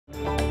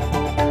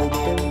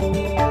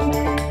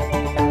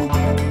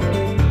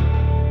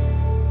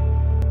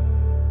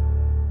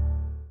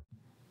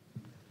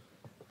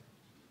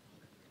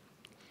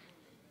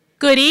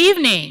Good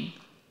evening.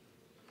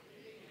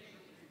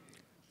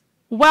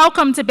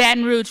 Welcome to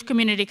Baton Rouge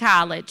Community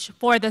College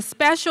for the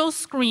special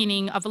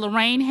screening of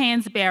Lorraine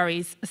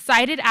Hansberry's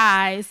Sighted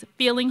Eyes,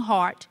 Feeling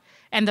Heart,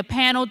 and the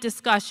panel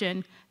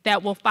discussion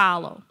that will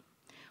follow.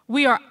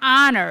 We are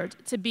honored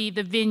to be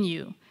the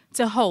venue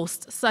to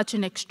host such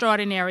an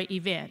extraordinary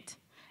event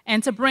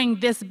and to bring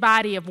this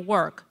body of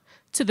work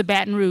to the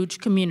Baton Rouge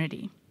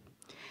community.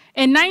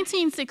 In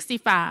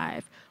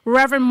 1965,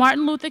 Reverend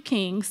Martin Luther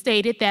King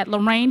stated that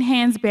Lorraine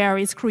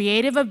Hansberry's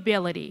creative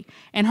ability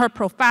and her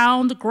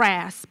profound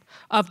grasp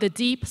of the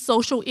deep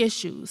social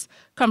issues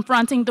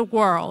confronting the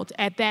world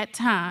at that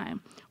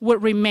time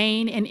would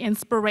remain an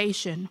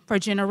inspiration for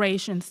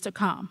generations to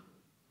come.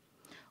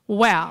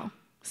 Well,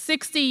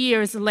 60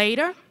 years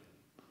later,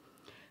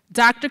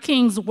 Dr.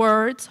 King's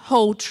words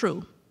hold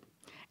true,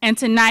 and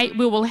tonight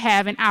we will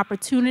have an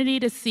opportunity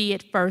to see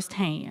it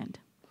firsthand.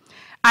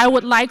 I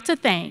would like to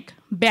thank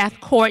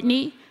Beth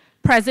Courtney,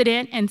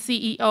 President and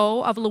CEO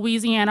of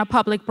Louisiana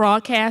Public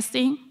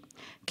Broadcasting,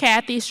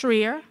 Kathy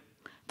Schreer,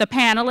 the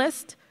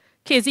panelists,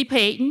 Kizzy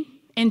Payton,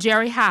 and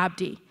Jerry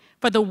Hobdy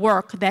for the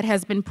work that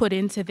has been put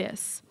into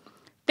this.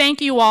 Thank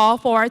you all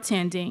for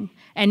attending,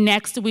 and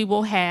next we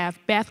will have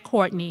Beth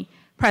Courtney,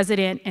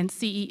 President and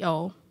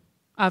CEO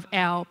of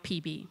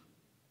LPB.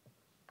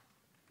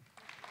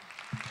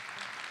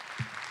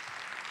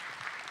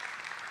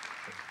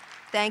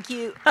 Thank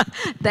you.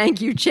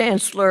 Thank you,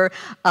 Chancellor.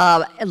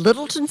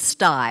 Littleton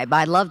Stibe,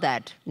 I love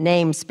that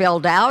name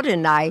spelled out,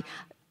 and I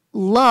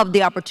love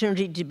the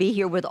opportunity to be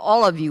here with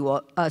all of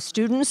you,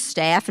 students,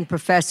 staff, and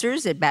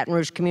professors at Baton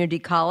Rouge Community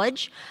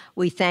College.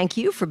 We thank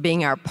you for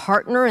being our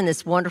partner in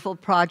this wonderful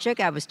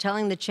project. I was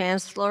telling the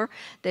Chancellor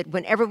that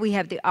whenever we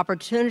have the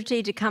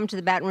opportunity to come to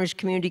the Baton Rouge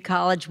Community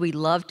College, we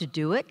love to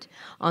do it.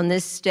 On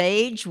this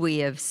stage, we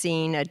have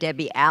seen a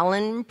Debbie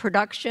Allen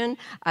production,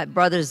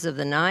 Brothers of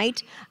the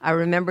Night. I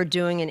remember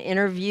doing an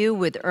interview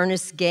with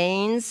Ernest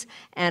Gaines,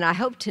 and I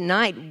hope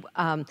tonight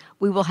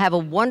we will have a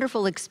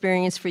wonderful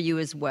experience for you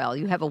as well.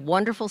 You have a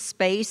wonderful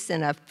space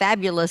and a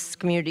fabulous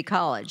community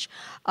college.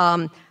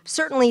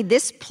 Certainly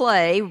this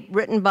play,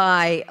 written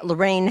by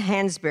Lorraine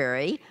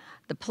Hansberry,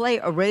 the play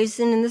A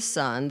Raisin in the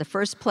Sun, the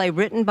first play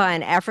written by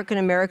an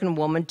African-American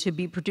woman to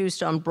be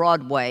produced on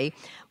Broadway,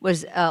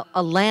 was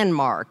a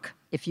landmark,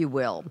 if you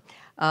will.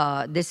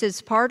 This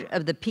is part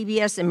of the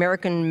PBS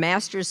American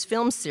Masters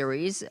film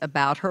series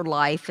about her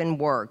life and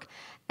work.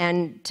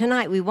 And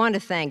tonight we want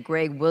to thank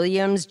Greg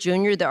Williams,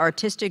 Jr., the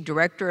artistic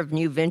director of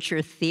New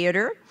Venture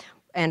Theater,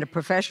 and a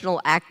professional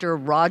actor,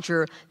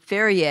 Roger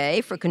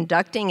Ferrier, for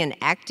conducting an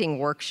acting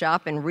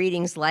workshop and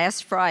readings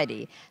last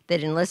Friday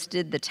that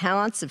enlisted the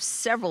talents of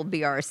several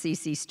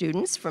BRCC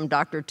students from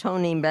Dr.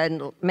 Tony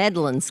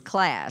Medlin's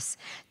class.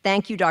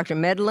 Thank you, Dr.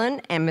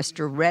 Medlin and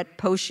Mr. Rhett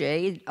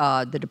Poche,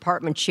 the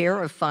Department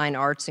Chair of Fine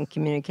Arts and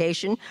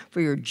Communication, for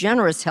your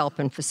generous help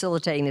in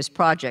facilitating this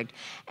project,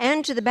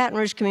 and to the Baton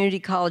Rouge Community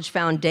College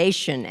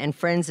Foundation and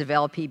Friends of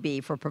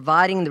LPB for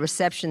providing the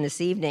reception this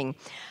evening.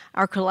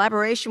 Our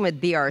collaboration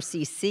with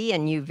BRCC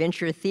and New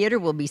Venture Theater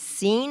will be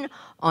seen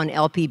on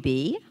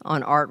LPB,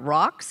 on Art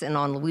Rocks, and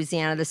on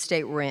Louisiana, the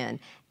state we're in.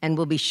 And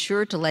we'll be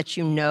sure to let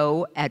you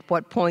know at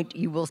what point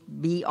you will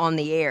be on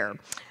the air.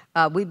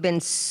 We've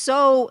been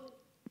so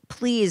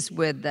pleased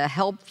with the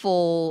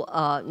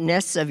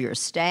helpfulness of your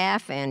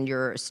staff and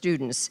your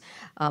students.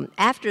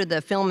 After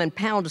the film and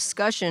panel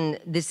discussion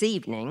this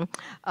evening,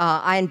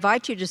 I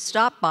invite you to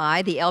stop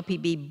by the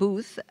LPB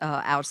booth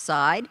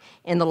outside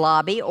in the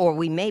lobby, or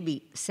we may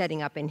be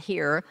setting up in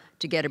here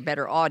to get a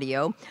better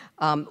audio.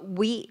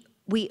 We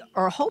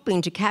are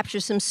hoping to capture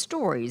some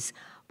stories.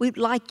 We'd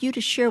like you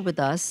to share with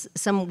us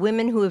some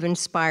women who have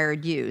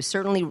inspired you.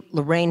 Certainly,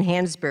 Lorraine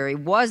Hansberry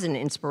was an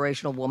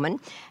inspirational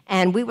woman,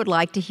 and we would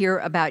like to hear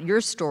about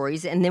your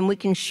stories, and then we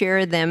can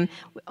share them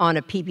on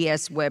a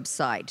PBS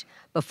website.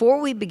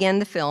 Before we begin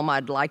the film,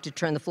 I'd like to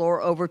turn the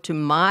floor over to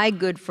my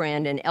good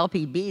friend and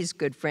LPB's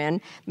good friend,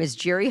 Ms.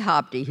 Jerry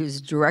Hobdy, who's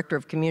Director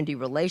of Community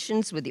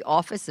Relations with the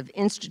Office of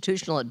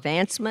Institutional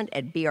Advancement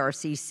at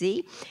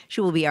BRCC.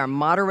 She will be our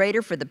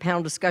moderator for the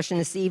panel discussion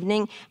this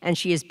evening, and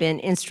she has been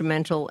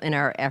instrumental in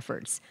our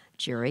efforts.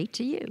 Jerry,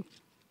 to you.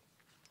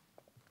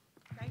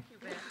 Thank you,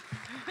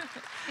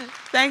 Beth.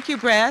 Thank you,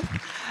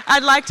 Beth.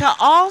 I'd like to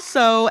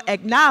also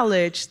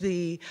acknowledge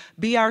the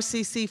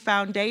BRCC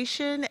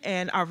Foundation,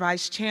 and our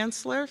Vice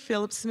Chancellor,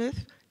 Philip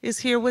Smith, is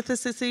here with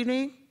us this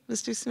evening.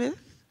 Mr. Smith?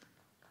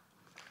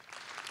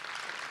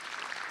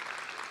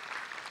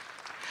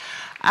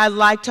 I'd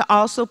like to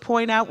also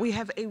point out we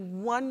have a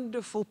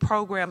wonderful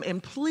program,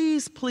 and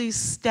please, please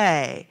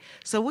stay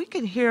so we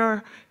can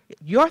hear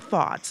your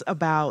thoughts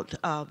about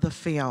the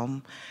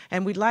film,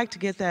 and we'd like to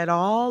get that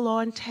all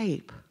on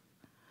tape.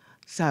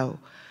 So,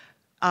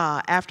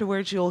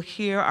 afterwards, you'll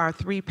hear our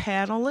three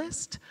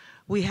panelists.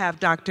 We have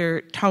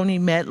Dr. Tony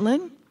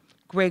Medlin,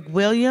 Greg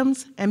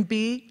Williams, and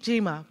B.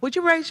 Jima. Would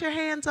you raise your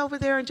hands over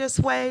there and just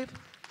wave?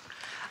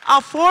 I'll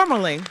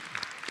formally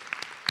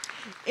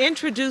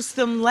introduce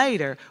them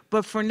later,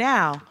 but for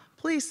now,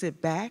 please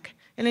sit back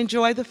and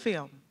enjoy the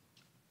film.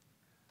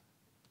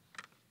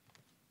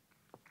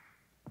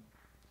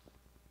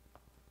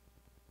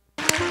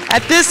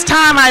 At this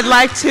time, I'd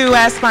like to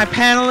ask my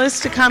panelists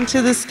to come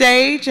to the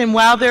stage, and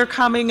while they're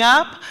coming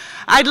up,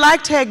 I'd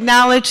like to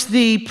acknowledge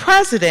the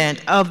president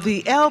of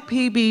the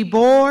LPB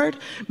board,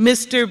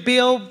 Mr.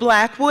 Bill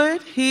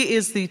Blackwood. He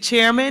is the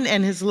chairman,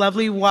 and his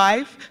lovely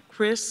wife,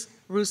 Chris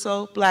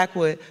Russo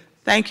Blackwood.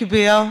 Thank you,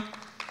 Bill.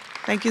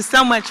 Thank you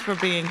so much for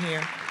being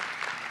here.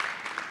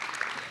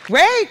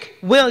 Greg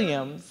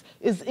Williams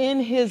is in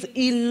his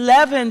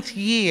 11th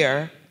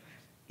year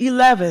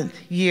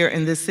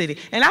in this city.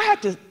 And I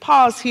have to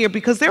pause here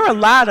because there are a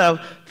lot of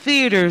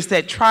theaters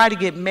that try to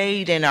get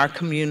made in our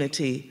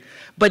community,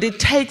 but it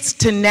takes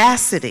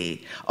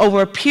tenacity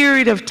over a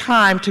period of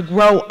time to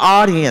grow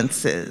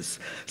audiences,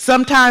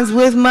 sometimes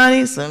with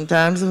money,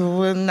 sometimes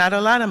with not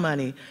a lot of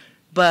money.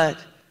 But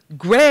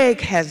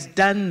Greg has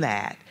done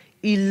that.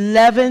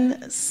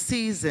 11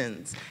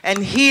 seasons, and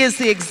he is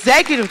the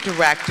executive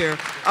director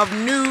of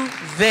New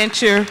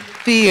Venture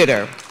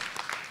Theater.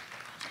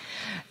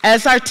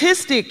 As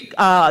artistic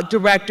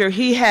director,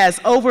 he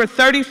has over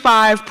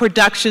 35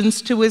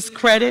 productions to his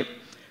credit: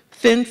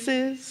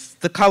 Fences,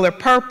 The Color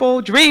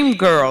Purple,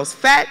 Dreamgirls,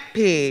 Fat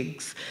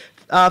Pig,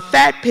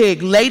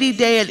 Lady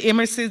Day at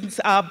Emerson's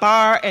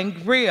Bar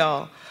and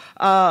Grill,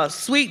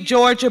 Sweet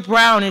Georgia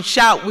Brown and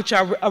Shout, which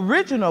are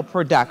original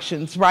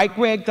productions, right,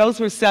 Greg? Those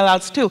were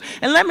sellouts too.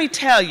 And let me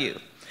tell you,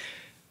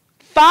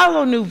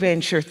 follow New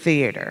Venture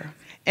Theater.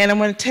 And I'm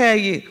going to tell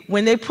you,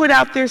 when they put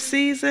out their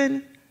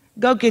season,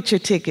 go get your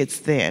tickets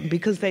then,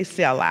 because they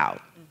sell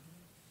out.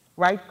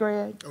 Right,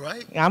 Greg?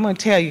 Right. I'm going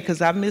to tell you,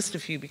 because I missed a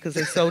few because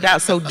they sold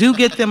out. So do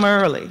get them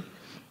early.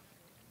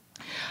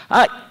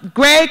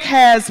 Greg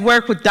has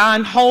worked with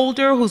Don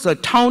Holder, who's a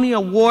Tony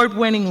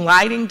Award-winning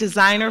lighting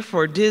designer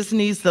for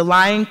Disney's The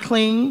Lion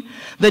King,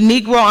 the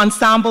Negro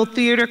Ensemble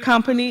Theater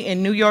Company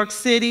in New York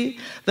City,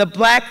 the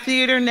Black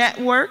Theater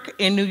Network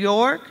in New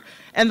York,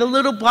 and the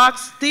Little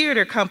Box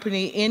Theater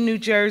Company in New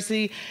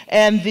Jersey,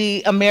 and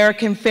the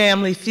American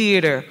Family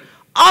Theater.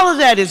 All of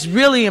that is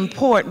really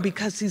important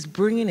because he's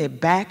bringing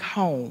it back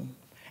home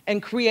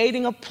and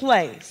creating a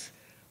place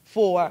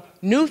for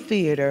new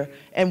theater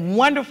and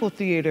wonderful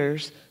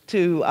theaters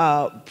to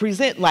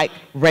present, like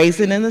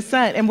Raisin in the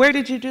Sun. And where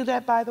did you do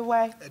that, by the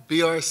way? At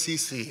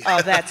BRCC.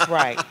 Oh, that's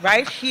right.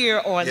 Right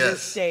here on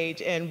this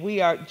stage. And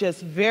we are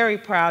just very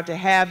proud to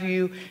have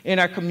you in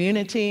our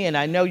community. And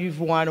I know you've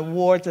won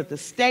awards at the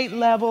state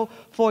level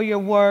for your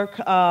work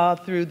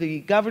through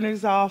the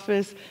governor's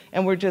office.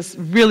 And we're just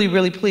really,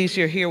 really pleased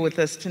you're here with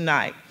us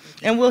tonight.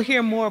 And we'll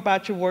hear more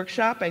about your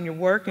workshop and your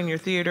work and your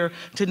theater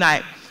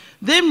tonight.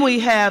 Then we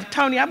have,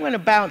 Tony, I'm going to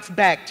bounce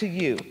back to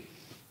you.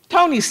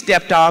 Tony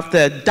stepped off,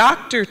 the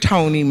Dr.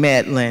 Tony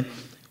Medlin.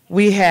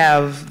 We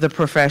have the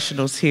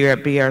professionals here at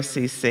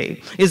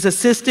BRCC. Is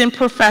assistant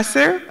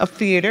professor of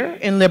theater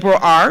and liberal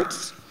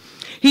arts.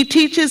 He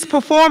teaches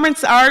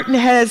performance art and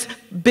has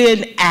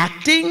been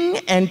acting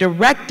and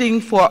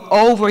directing for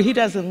over, he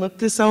doesn't look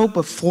this old,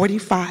 but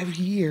 45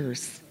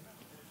 years.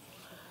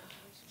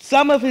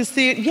 Some of his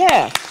theater,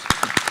 yes,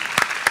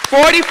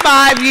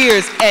 45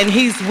 years, and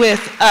he's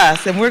with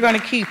us, and we're going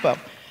to keep him.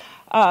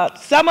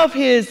 Some of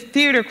his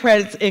theater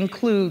credits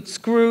include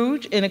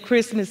Scrooge in A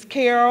Christmas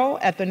Carol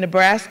at the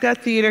Nebraska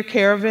Theater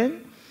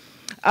Caravan.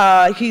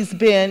 He's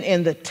been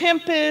in The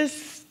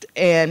Tempest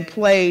and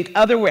played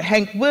other with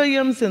Hank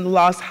Williams in The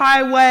Lost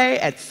Highway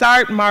at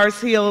SART, Mars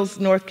Hills,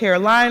 North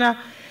Carolina.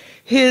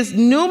 His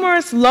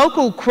numerous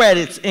local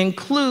credits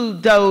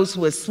include those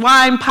with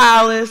Swine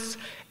Palace,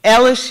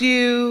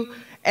 LSU,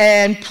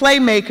 and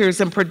playmakers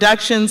and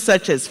productions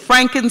such as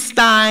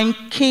Frankenstein,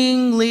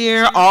 King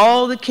Lear,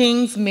 All the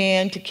King's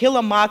Men, To Kill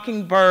a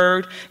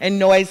Mockingbird, and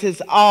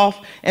Noises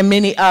Off, and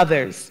many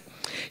others.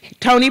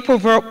 Tony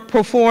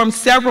performed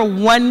several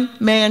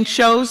one-man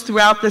shows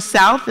throughout the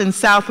South and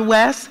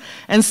Southwest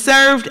and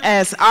served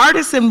as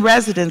artist in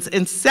residence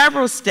in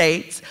several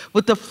states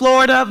with the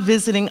Florida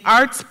Visiting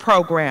Arts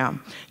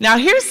Program. Now,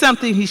 here's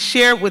something he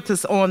shared with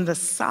us on the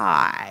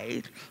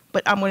side,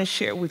 but I'm going to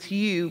share it with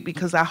you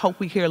because I hope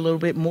we hear a little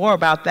bit more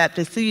about that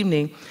this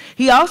evening.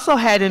 He also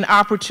had an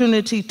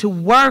opportunity to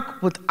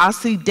work with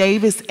Ossie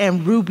Davis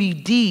and Ruby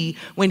Dee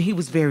when he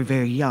was very,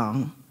 very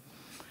young.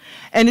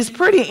 And it's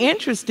pretty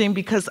interesting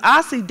because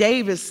Ossie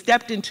Davis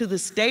stepped into the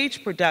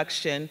stage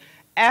production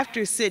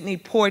after Sidney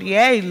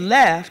Poitier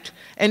left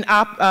and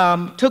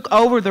took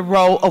over the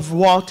role of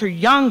Walter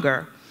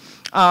Younger,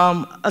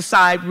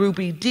 aside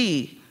Ruby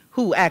Dee,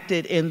 who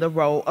acted in the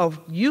role of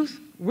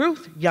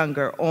Ruth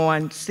Younger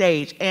on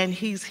stage, and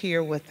he's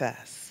here with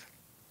us.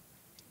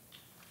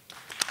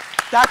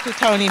 Dr.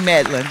 Tony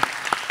Medlin.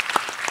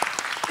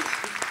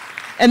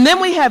 And then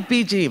we have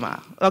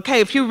Bijima. Okay,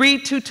 if you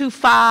read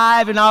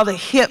 225 and all the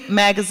hip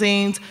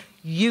magazines,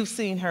 you've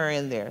seen her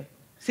in there.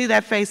 See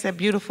that face, that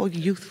beautiful,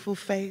 youthful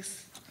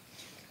face?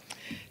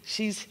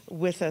 She's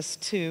with us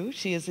too.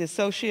 She is the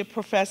Associate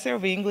Professor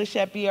of English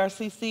at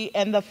BRCC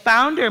and the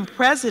founder and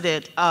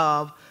president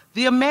of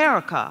the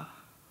America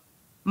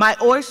My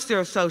Oyster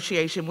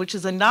Association, which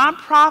is a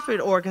nonprofit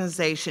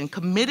organization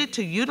committed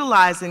to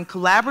utilizing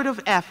collaborative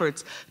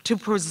efforts to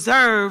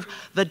preserve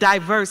the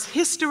diverse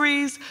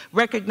histories,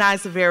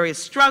 recognize the various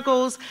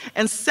struggles,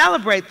 and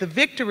celebrate the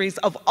victories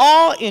of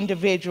all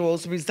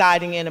individuals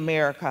residing in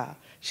America.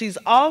 She's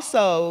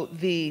also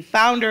the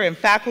founder and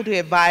faculty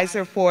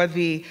advisor for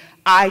the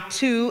I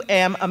Too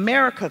Am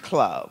America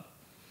Club.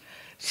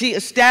 She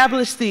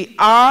established the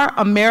Our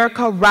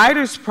America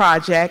Writers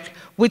Project,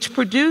 which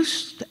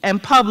produced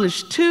and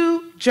published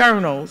 2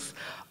 journals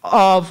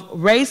of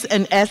race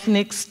and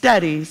ethnic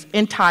studies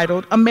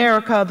entitled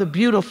America the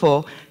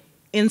Beautiful,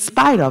 in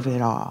spite of it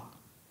all.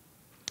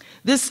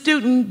 This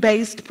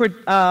student-based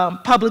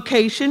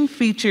publication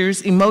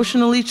features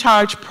emotionally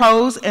charged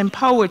prose and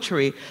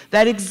poetry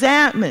that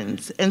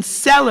examines and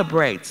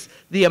celebrates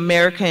the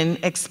American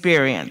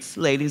experience.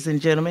 Ladies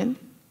and gentlemen,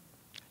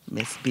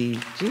 Miss B.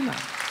 Gino.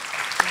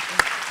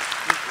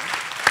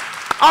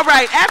 All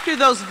right, after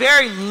those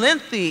very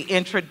lengthy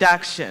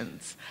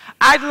introductions,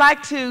 I'd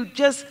like to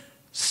just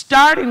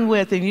starting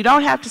with, and you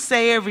don't have to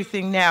say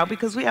everything now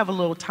because we have a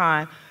little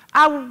time,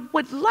 I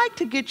would like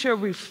to get your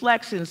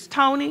reflections.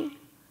 Tony,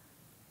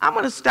 I'm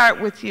going to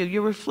start with you,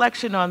 your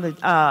reflection on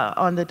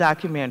the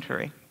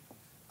documentary.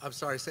 I'm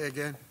sorry, say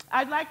again?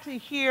 I'd like to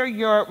hear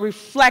your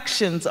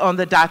reflections on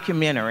the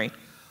documentary.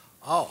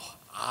 Oh,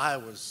 I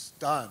was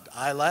stunned.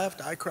 I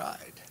laughed, I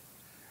cried.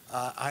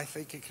 I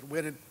think it could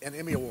win an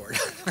Emmy Award.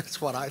 That's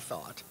what I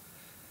thought.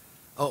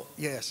 Oh,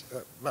 yes,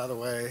 by the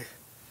way,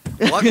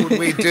 what would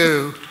we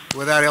do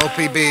without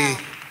LPB,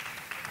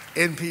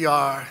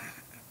 NPR,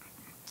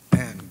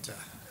 and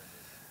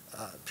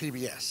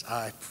PBS?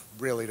 I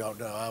really don't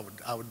know.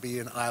 I would be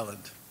an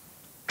island.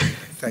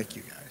 Thank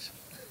you, guys.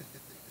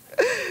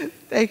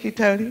 Thank you,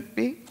 Tony.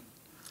 B?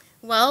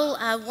 Well,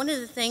 one of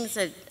the things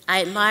that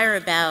I admire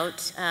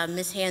about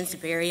Ms.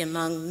 Hansberry,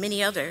 among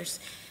many others,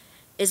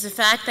 is the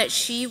fact that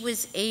she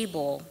was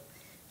able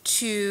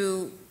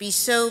to be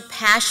so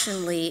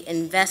passionately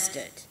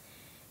invested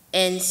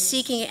in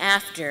seeking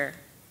after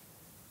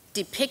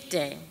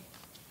depicting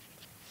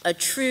a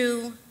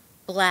true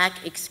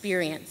Black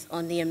experience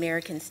on the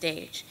American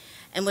stage.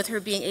 And with her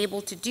being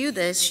able to do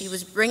this, she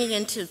was bringing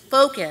into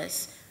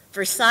focus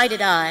for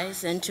sighted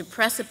eyes and to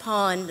press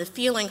upon the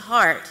feeling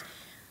heart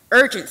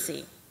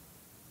urgency,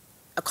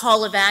 a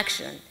call of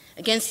action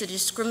against the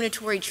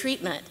discriminatory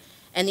treatment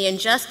and the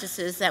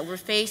injustices that were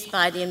faced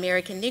by the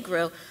American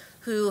Negro,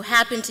 who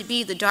happened to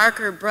be the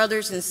darker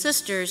brothers and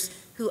sisters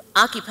who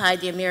occupied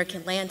the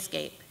American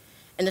landscape.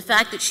 And the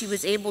fact that she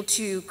was able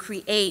to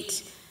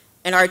create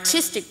an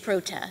artistic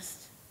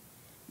protest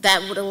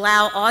that would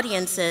allow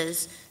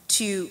audiences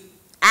to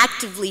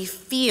actively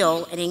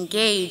feel and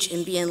engage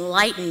and be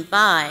enlightened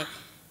by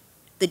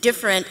the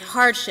different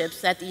hardships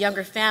that the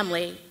younger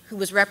family, who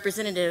was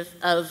representative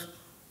of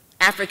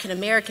African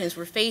Americans,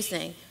 were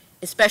facing,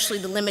 especially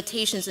the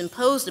limitations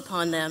imposed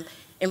upon them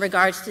in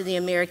regards to the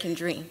American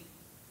dream.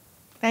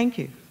 Thank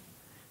you.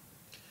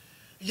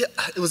 Yeah,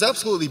 it was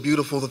absolutely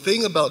beautiful. The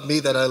thing about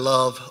me that I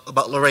love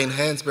about Lorraine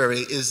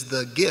Hansberry is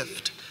the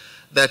gift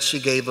that she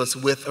gave us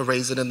with A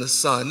Raisin in the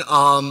Sun.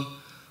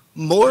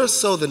 More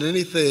so than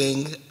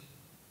anything,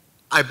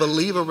 I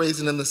believe A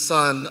Raisin in the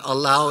Sun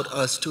allowed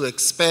us to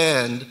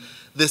expand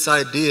this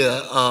idea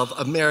of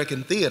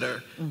American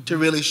theater to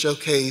really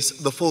showcase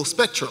the full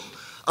spectrum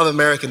of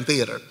American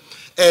theater.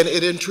 And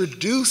it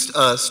introduced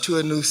us to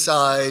a new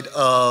side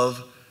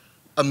of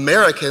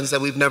Americans that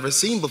we've never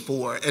seen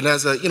before. And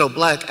as a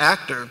Black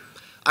actor,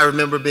 I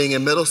remember being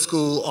in middle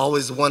school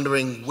always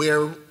wondering,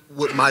 where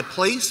would my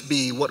place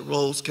be? What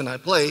roles can I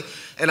play?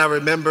 And I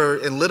remember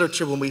in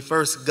literature when we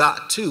first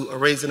got to A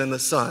Raisin in the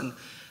Sun,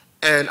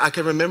 and I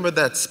can remember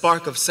that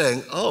spark of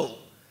saying, oh,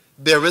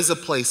 there is a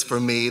place for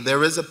me.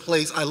 There is a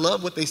place. I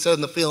love what they said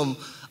in the film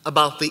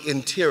about the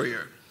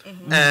interior.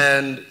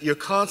 And you're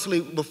constantly,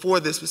 before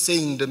this, was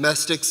seeing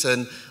domestics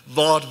and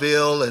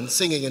vaudeville and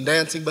singing and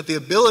dancing, but the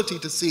ability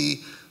to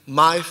see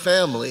my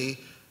family,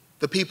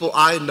 the people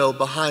I know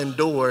behind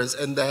doors,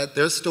 and that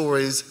their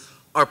stories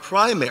are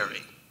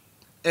primary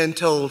and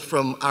told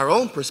from our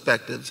own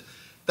perspectives,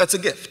 that's a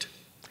gift.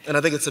 And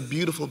I think it's a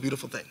beautiful,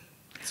 beautiful thing.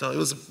 So it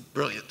was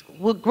brilliant.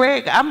 Well,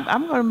 Greg, I'm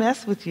going to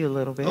mess with you a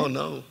little bit. Oh,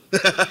 no.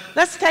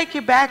 Let's take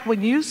you back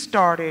when you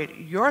started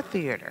your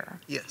theater.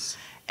 Yes.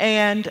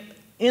 And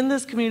in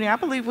this community, I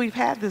believe we've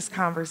had this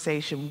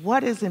conversation.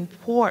 What is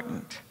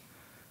important?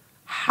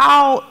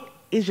 How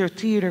is your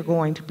theater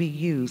going to be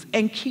used?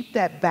 And keep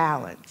that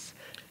balance.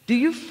 Do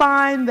you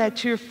find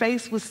that you're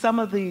faced with some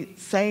of the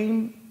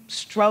same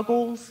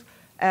struggles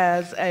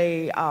as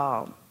a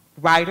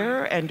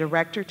writer and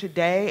director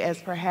today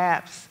as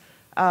perhaps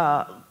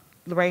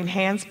Lorraine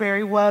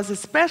Hansberry was,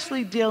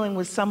 especially dealing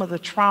with some of the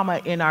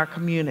trauma in our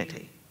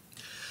community?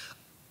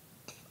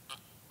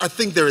 I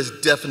think there is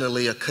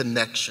definitely a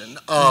connection.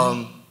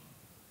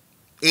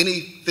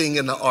 Anything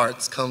in the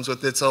arts comes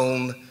with its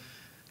own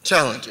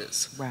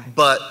challenges. Right.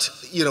 But,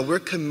 we're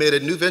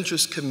committed, New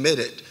Venture's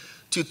committed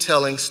to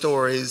telling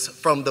stories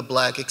from the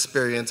Black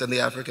experience and the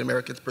African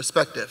American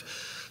perspective.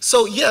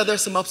 So yeah,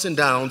 there's some ups and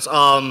downs.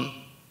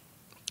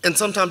 And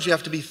sometimes you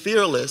have to be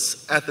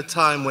fearless at the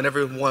time when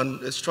everyone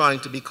is trying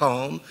to be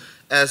calm,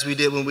 as we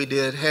did when we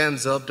did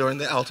Hands Up during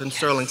the Alton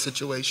Sterling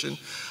situation.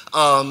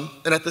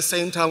 And at the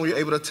same time, we were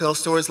able to tell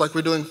stories like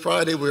we're doing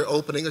Friday. We're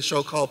opening a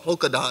show called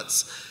Polka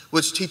Dots,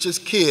 which teaches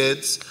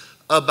kids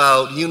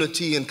about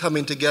unity and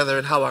coming together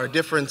and how our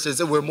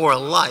differences, and we're more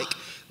alike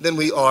than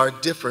we are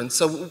different.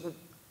 So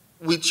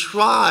we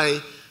try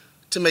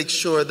to make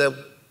sure that,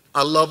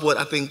 I love what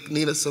I think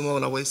Nina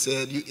Simone always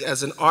said,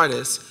 as an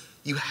artist,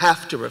 you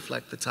have to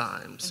reflect the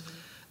times.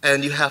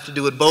 And you have to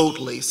do it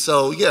boldly.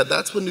 So yeah,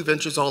 that's what New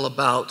Venture's all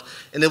about.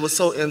 And it was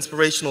so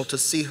inspirational to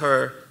see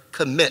her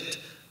commit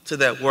to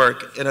that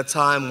work in a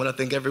time when I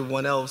think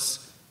everyone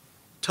else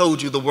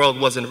told you the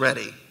world wasn't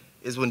ready,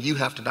 is when you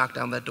have to knock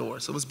down that door.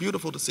 So it was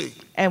beautiful to see.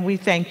 And we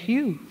thank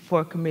you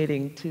for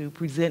committing to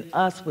present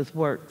us with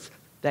works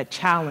that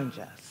challenge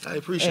us. I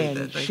appreciate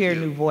that. And Thank share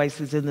you. new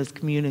voices in this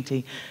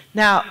community.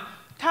 Now,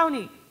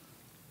 Tony,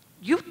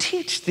 you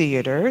teach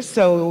theater,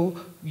 so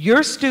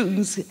your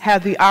students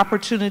have the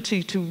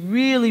opportunity to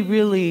really,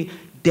 really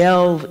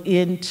delve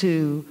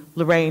into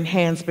Lorraine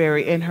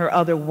Hansberry and her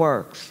other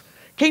works.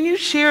 Can you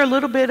share a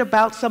little bit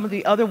about some of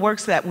the other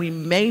works that we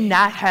may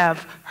not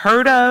have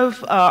heard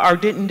of or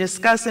didn't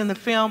discuss in the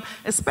film,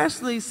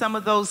 especially some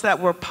of those that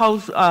were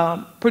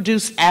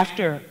produced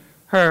after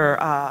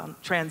her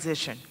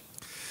transition?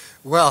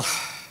 Well,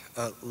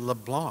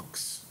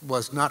 LeBlanc's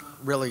was not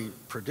really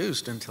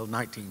produced until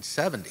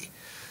 1970.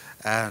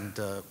 And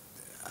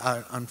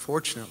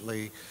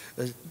unfortunately,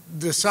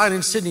 the sign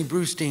in Sidney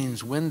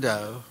Brustein's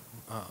window,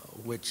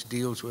 which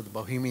deals with the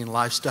bohemian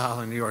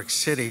lifestyle in New York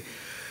City,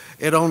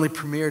 it only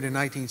premiered in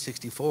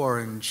 1964,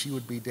 and she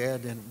would be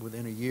dead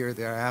within a year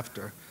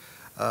thereafter.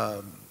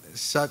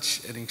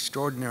 Such an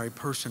extraordinary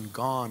person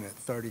gone at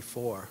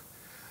 34.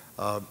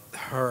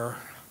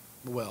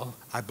 Well,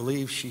 I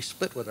believe she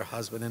split with her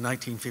husband in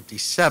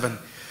 1957,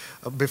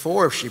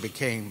 before she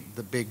became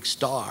the big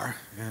star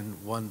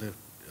and won the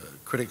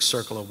Critics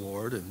Circle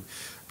Award and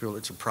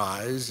Pulitzer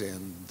Prize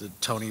and the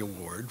Tony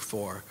Award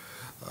for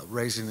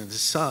Raising the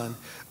Sun.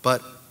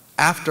 But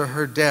after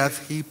her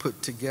death, he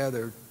put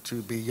together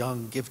To Be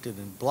Young, Gifted,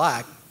 and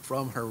Black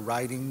from her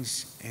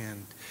writings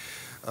and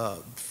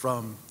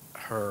from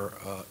her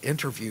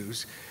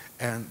interviews,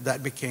 and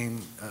that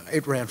became,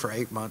 it ran for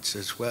 8 months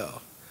as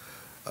well.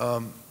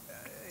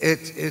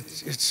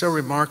 It's so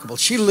remarkable.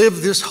 She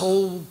lived this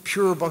whole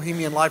pure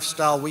bohemian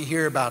lifestyle we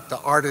hear about, the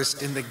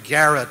artist in the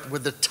garret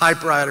with the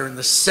typewriter and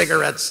the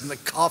cigarettes and the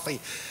coffee.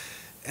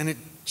 And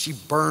she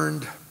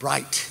burned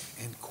bright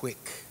and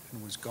quick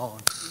and was gone.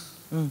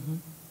 Mm-hmm.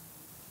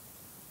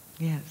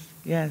 Yes,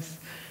 yes.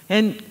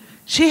 And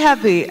she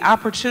had the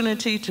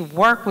opportunity to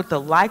work with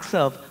the likes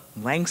of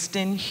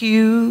Langston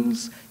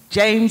Hughes.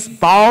 James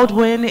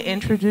Baldwin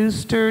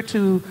introduced her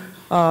to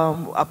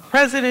a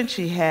president.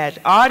 She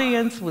had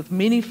audience with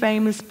many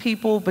famous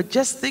people, but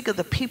just think of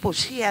the people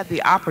she had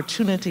the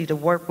opportunity to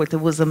work with. It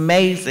was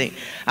amazing.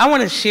 I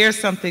want to share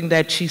something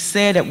that she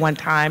said at one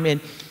time, and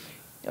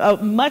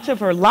much of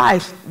her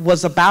life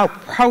was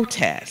about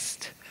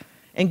protest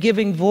and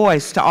giving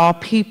voice to all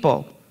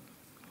people.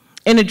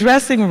 In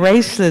addressing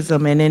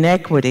racism and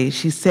inequity,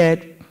 she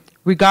said,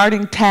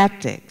 regarding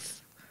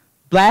tactics,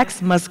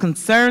 blacks must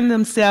concern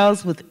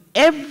themselves with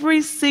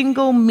every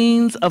single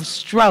means of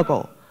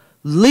struggle,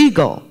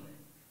 legal,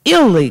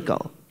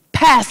 illegal,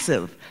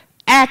 passive,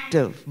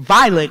 active,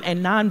 violent,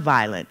 and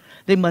nonviolent.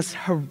 They must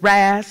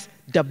harass,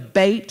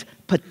 debate,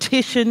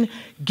 petition,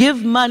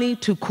 give money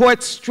to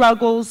court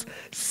struggles,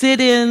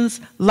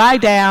 sit-ins, lie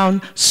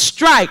down,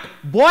 strike,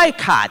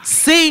 boycott,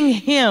 sing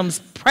hymns,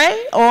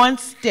 pray on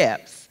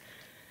steps,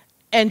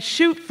 and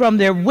shoot from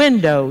their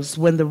windows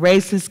when the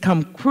racists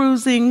come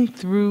cruising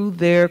through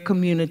their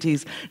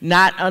communities,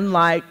 not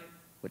unlike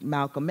with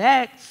Malcolm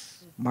X,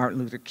 Martin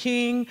Luther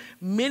King.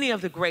 Many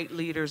of the great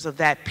leaders of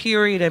that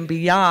period and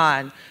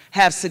beyond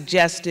have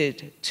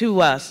suggested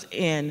to us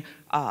in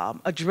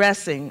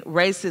addressing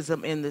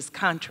racism in this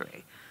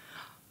country.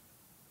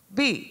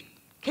 B,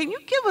 can you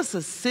give us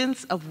a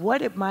sense of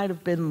what it might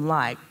have been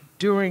like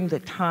during the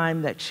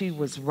time that she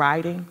was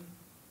writing?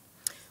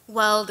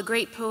 Well, the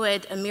great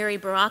poet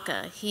Amiri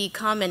Baraka, he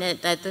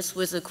commented that this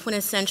was a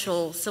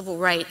quintessential civil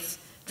rights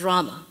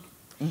drama.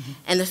 Mm-hmm.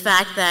 And the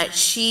fact that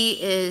she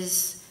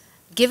is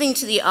giving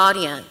to the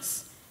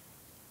audience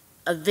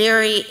a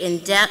very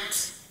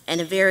in-depth and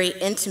a very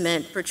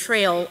intimate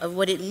portrayal of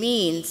what it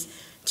means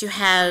to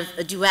have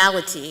a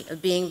duality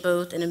of being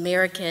both an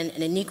American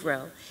and a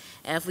Negro.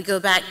 If we go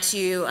back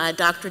to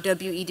Dr.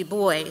 W.E. Du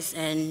Bois,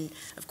 and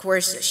of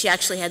course she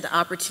actually had the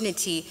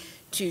opportunity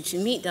to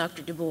meet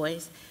Dr. Du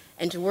Bois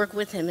and to work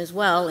with him as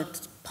well,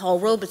 and Paul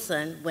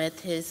Robeson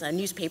with his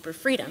newspaper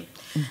Freedom.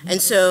 Mm-hmm.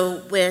 And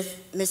so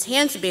with Ms.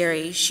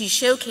 Hansberry, she's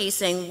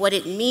showcasing what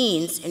it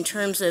means in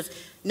terms of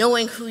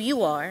knowing who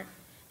you are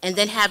and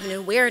then having an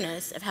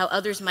awareness of how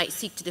others might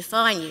seek to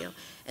define you,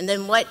 and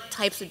then what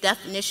types of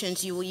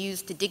definitions you will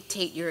use to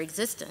dictate your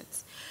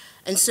existence.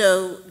 And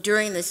so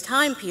during this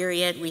time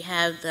period, we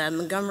have the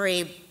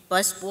Montgomery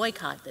bus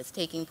boycott that's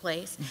taking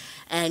place.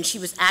 And she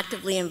was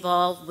actively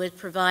involved with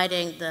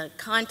providing the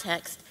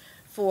context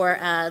for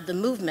the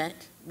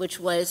movement, which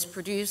was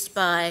produced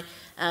by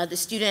the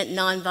Student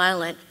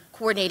Nonviolent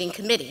Coordinating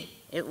Committee.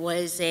 It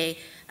was a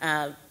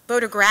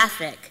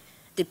photographic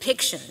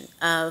depiction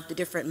of the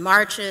different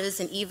marches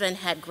and even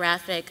had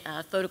graphic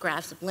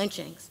photographs of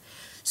lynchings.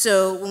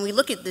 So when we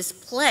look at this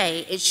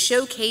play, it's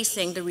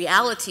showcasing the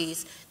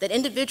realities that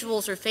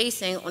individuals are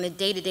facing on a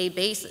day-to-day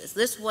basis.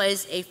 This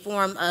was a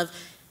form of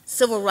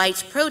civil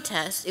rights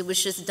protest. It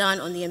was just done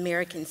on the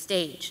American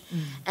stage.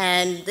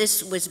 And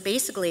this was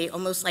basically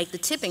almost like the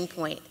tipping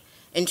point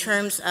in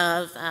terms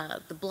of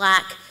the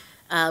Black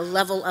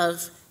level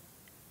of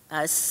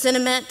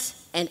sentiment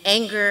and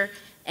anger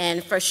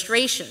and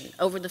frustration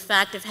over the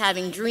fact of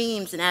having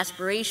dreams and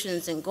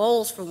aspirations and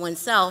goals for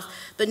oneself,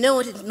 but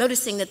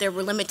noticing that there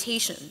were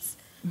limitations.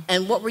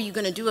 And what were you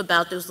going to do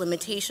about those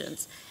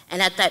limitations?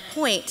 And at that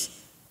point,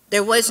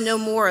 there was no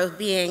more of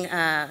being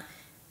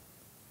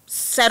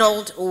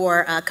settled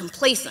or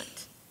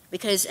complacent,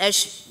 because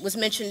as was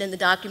mentioned in the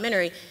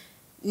documentary,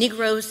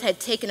 Negroes had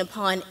taken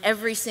upon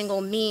every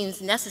single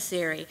means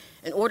necessary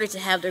in order to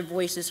have their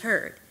voices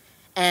heard.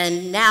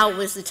 And now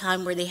was the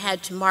time where they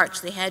had to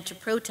march, they had to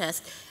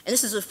protest, and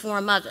this is a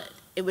form of it.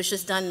 It was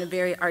just done in a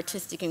very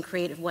artistic and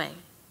creative way.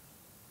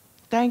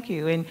 Thank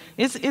you. And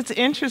it's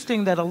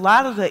interesting that a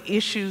lot of the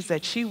issues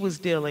that she was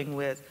dealing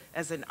with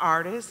as an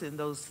artist and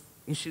those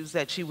issues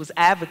that she was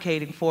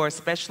advocating for,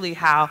 especially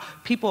how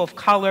people of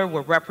color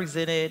were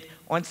represented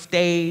on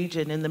stage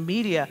and in the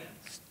media,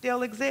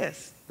 still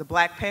exist. The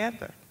Black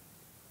Panther.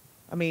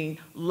 I mean,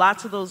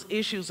 lots of those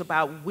issues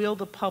about will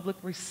the public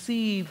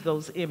receive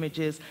those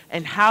images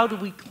and how do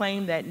we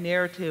claim that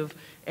narrative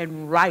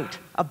and write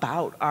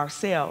about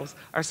ourselves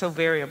are so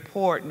very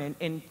important.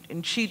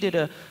 And she did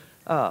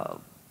a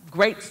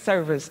great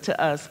service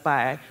to us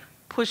by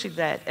pushing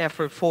that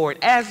effort forward,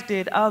 as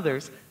did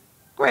others.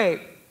 Greg,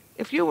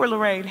 if you were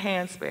Lorraine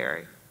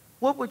Hansberry,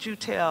 what would you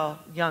tell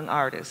young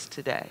artists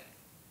today?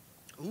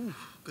 Ooh,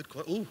 good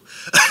question. Ooh.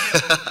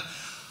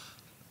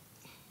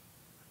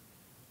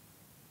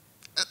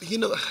 You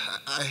know,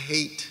 I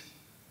hate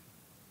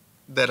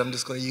that I'm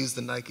just going to use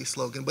the Nike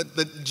slogan, but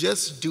the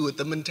just do it,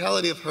 the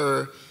mentality of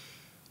her,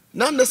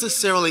 not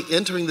necessarily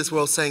entering this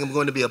world saying I'm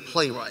going to be a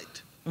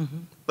playwright,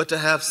 but to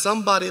have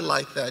somebody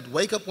like that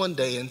wake up one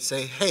day and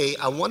say, hey,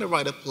 I want to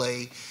write a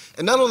play,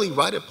 and not only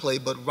write a play,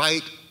 but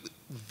write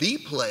the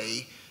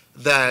play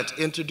that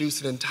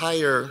introduced an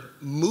entire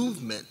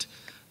movement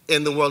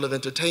in the world of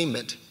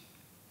entertainment.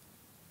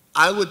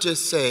 I would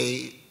just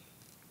say,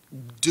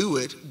 do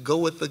it, go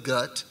with the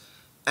gut.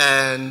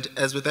 And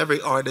as with every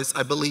artist,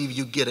 I believe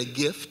you get a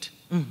gift.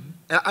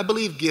 I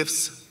believe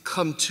gifts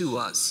come to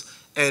us.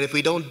 And if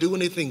we don't do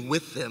anything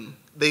with them,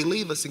 they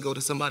leave us and go to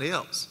somebody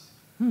else.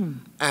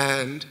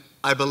 And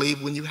I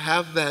believe when you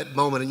have that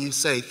moment and you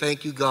say,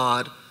 thank you,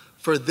 God,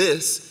 for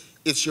this,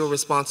 it's your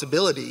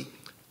responsibility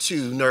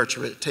to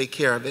nurture it, take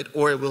care of it,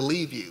 or it will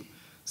leave you.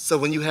 So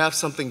when you have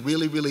something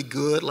really, really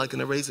good, like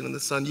an Raisin in the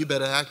Sun, you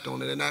better act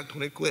on it and act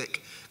on it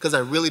quick. Because I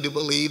really do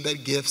believe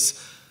that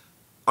gifts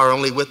are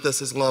only with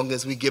us as long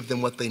as we give them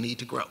what they need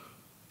to grow.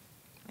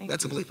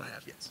 That's a belief I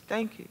have, yes.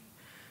 Thank you.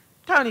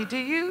 Tony, do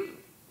you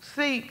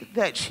think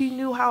that she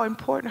knew how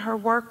important her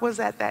work was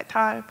at that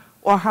time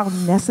or how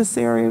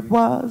necessary it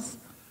was?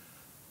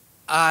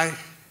 I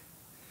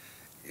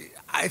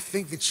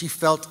think that she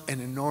felt an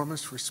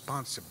enormous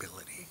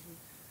responsibility,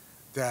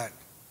 that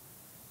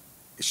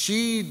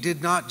she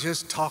did not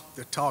just talk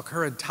the talk,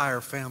 her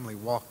entire family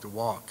walked the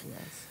walk.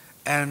 Yes.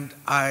 And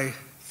I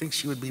think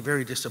she would be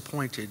very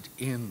disappointed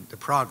in the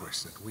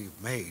progress that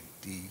we've made,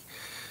 the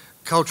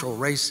cultural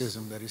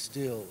racism that is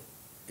still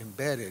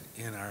embedded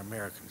in our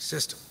American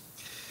system.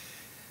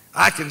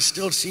 I can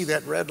still see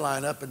that red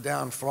line up and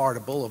down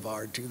Florida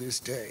Boulevard to this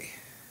day.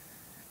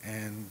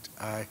 And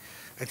I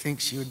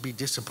think she would be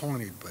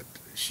disappointed, but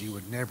she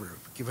would never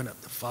have given up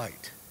the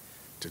fight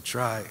to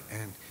try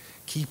and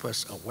keep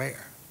us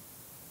aware.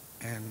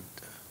 And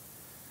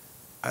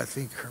I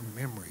think her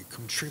memory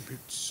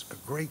contributes a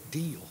great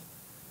deal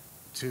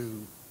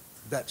to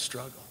that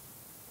struggle.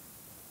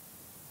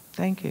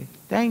 Thank you.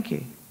 Thank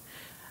you.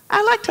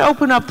 I'd like to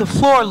open up the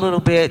floor a little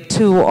bit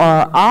to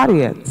our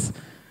audience.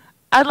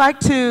 I'd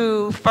like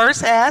to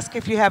first ask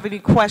if you have any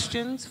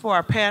questions for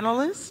our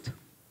panelists.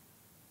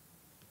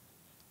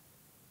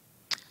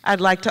 I'd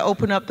like to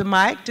open up the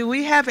mic. Do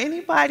we have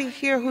anybody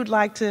here who'd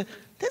like to,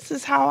 this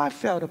is how I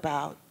felt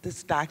about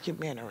this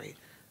documentary.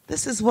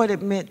 This is what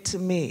it meant to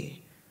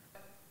me.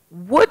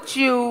 Would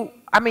you,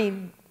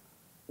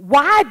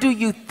 why do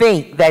you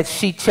think that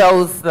she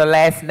chose the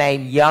last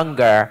name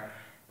Younger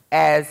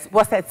as,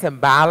 what's that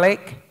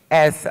symbolic,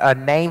 as a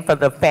name for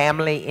the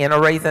family in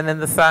A Raisin in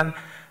the Sun?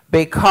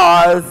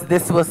 Because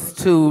this was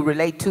to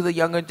relate to the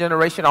younger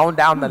generation on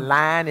down the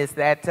line? Is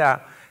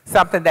that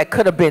something that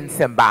could have been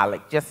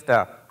symbolic? Just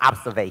an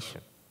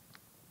observation.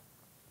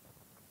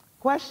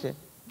 Question.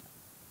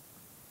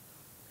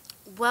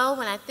 Well,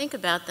 when I think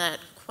about that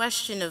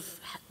question of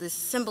the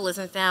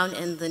symbolism found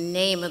in the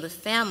name of the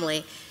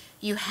family,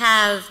 you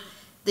have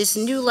this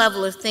new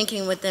level of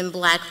thinking within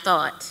Black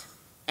thought.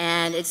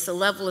 And it's the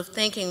level of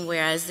thinking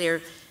whereas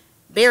they're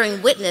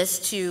bearing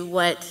witness to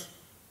what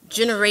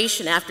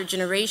generation after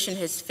generation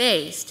has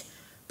faced,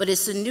 but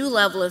it's a new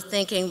level of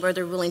thinking where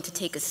they're willing to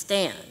take a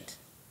stand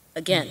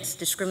against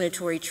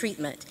discriminatory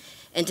treatment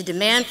and to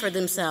demand for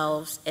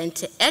themselves and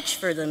to etch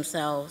for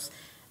themselves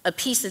a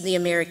piece of the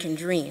American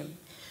dream.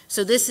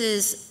 So this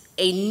is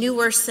a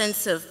newer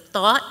sense of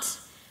thought.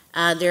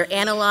 They're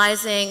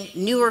analyzing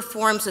newer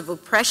forms of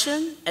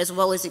oppression as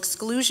well as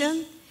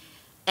exclusion,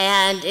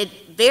 and it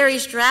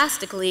varies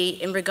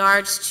drastically in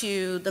regards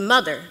to the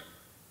mother,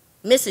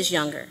 Mrs.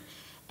 Younger,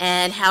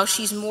 and how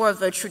she's more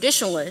of a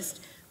traditionalist,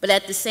 but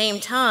at the same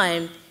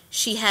time,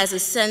 she has a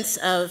sense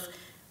of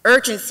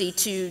urgency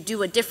to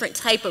do a different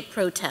type of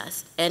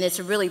protest, and it's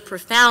a really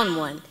profound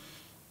one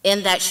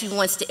in that she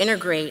wants to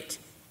integrate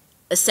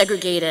a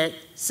segregated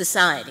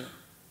society,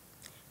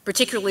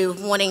 particularly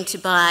wanting to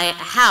buy a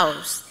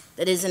house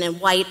that isn't a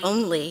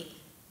white-only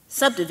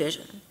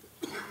subdivision.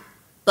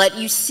 But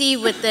you see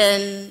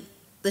within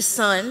the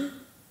son,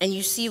 and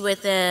you see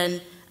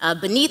within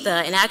Benita,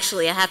 and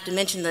actually I have to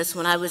mention this,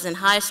 when I was in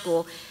high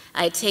school,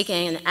 I had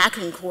taken an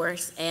acting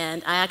course,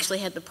 and I actually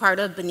had the part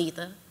of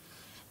Benita.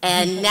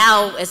 And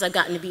now, as I've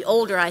gotten to be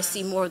older, I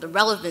see more of the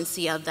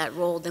relevancy of that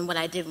role than what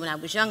I did when I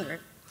was younger.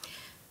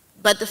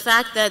 But the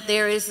fact that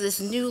there is this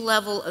new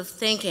level of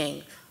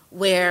thinking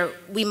where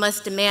we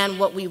must demand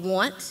what we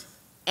want,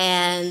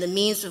 and the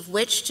means of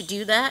which to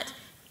do that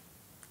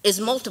is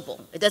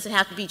multiple. It doesn't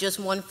have to be just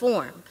one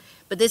form.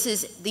 But this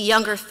is the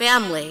younger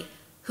family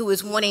who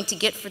is wanting to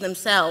get for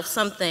themselves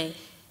something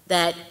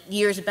that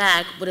years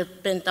back would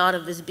have been thought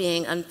of as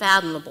being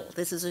unfathomable.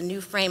 This is a new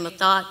frame of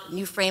thought,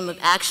 new frame of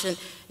action,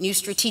 new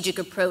strategic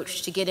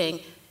approach to getting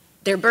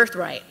their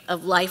birthright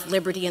of life,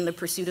 liberty, and the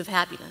pursuit of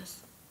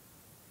happiness.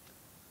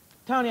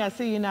 Tony, I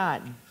see you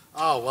nodding.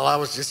 Oh, well, I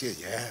was just,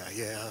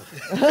 yeah.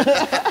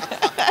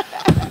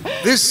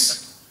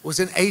 This was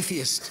an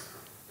atheist.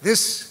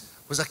 This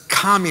was a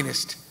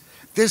communist.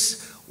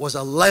 This was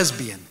a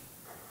lesbian.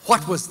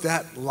 What was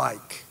that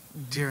like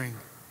during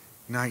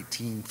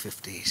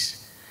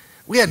 1950s?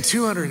 We had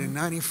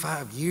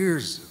 295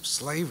 years of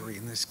slavery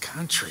in this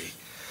country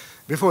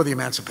before the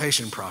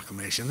Emancipation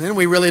Proclamation. Then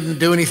we really didn't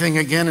do anything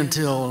again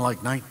until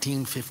like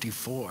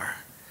 1954.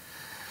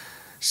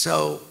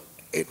 So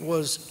it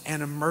was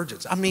an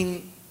emergence. I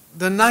mean,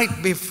 the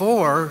night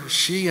before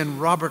she and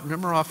Robert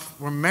Nemiroff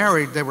were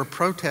married, they were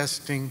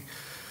protesting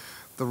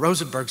the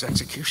Rosenberg's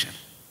execution.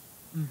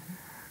 Mm-hmm.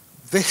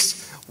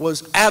 This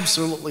was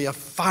absolutely a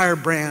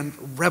firebrand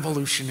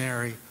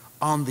revolutionary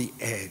on the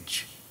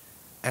edge.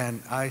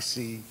 And I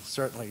see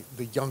certainly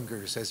the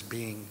Youngers as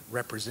being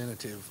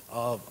representative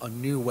of a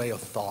new way of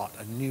thought,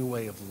 a new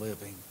way of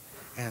living,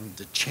 and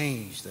the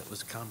change that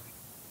was coming.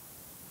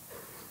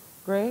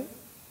 Greg?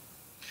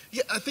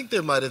 Yeah, I think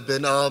there might have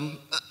been.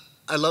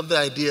 I love the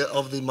idea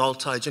of the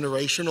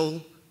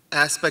multi-generational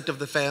aspect of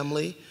the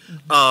family.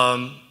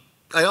 Mm-hmm.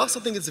 I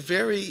also think it's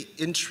very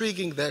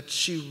intriguing that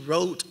she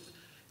wrote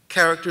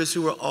characters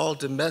who were all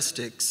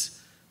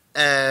domestics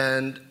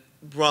and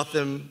brought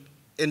them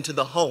into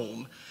the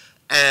home,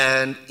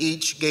 and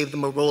each gave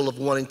them a role of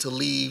wanting to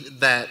leave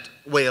that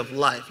way of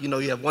life. You know,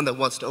 you have one that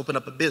wants to open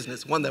up a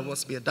business, one that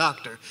wants to be a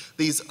doctor.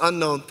 These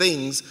unknown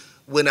things,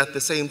 when at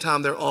the same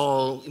time they're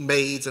all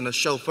maids and a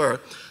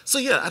chauffeur. So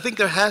yeah, I think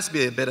there has to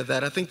be a bit of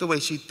that. I think the way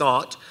she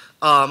thought,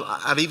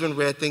 I've even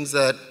read things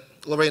that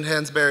Lorraine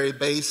Hansberry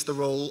based the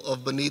role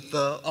of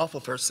Benita off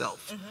of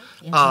herself.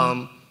 Mm-hmm.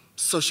 Mm-hmm.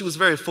 So she was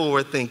very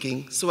forward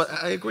thinking. So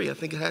I agree, I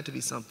think it had to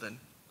be something.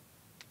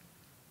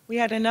 We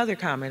had another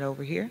comment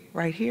over here,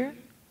 right here,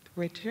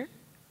 Richard.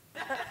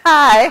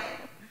 Hi.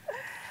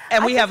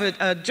 And we have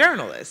a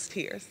journalist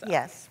here. So.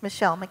 Yes,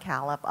 Michelle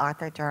McCallop,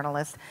 author,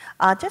 journalist.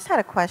 Just had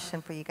a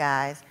question for you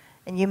guys.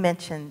 And you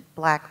mentioned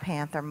Black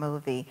Panther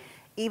movie.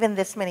 Even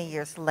this many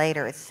years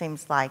later, it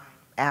seems like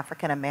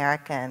African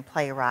American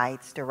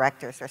playwrights,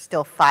 directors are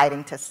still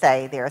fighting to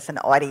say there's an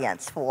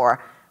audience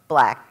for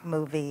Black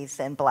movies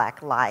and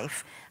Black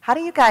life. How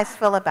do you guys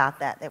feel about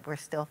that we're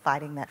still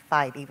fighting that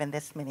fight even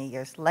this many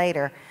years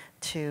later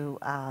to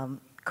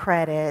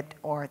credit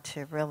or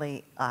to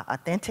really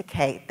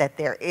authenticate that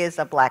there is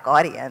a Black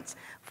audience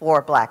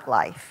for Black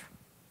life?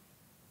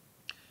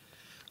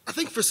 I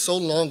think for so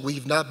long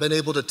we've not been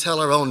able to tell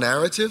our own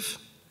narrative,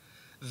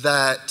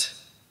 that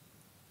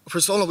for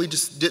so long we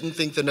just didn't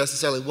think there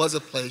necessarily was a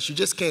place. You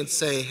just can't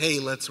say, hey,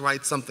 let's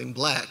write something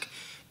Black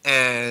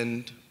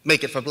and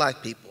make it for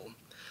Black people.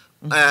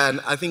 Mm-hmm.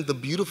 And I think the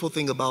beautiful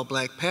thing about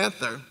Black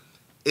Panther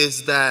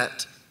is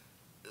that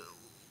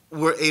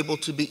we're able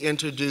to be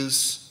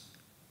introduced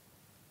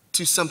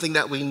to something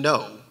that we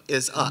know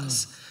is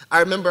us. I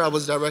remember I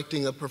was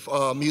directing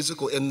a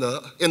musical in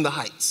the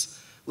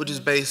Heights, which is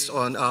based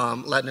on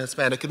Latin and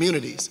Hispanic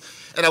communities.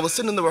 And I was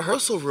sitting in the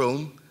rehearsal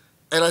room,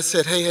 and I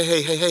said,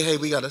 hey,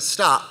 we gotta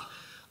stop.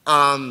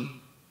 And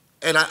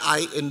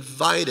I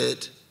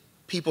invited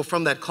people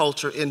from that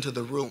culture into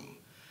the room.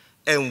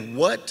 And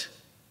what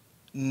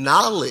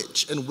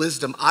knowledge and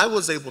wisdom I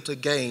was able to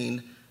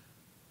gain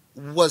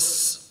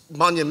was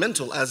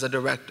monumental as a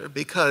director,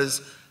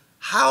 because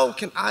how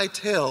can I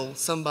tell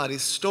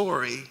somebody's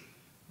story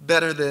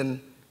better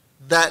than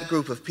that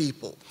group of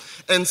people?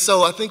 And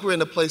so I think we're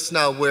in a place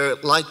now where,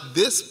 like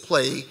this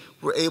play,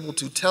 we're able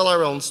to tell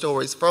our own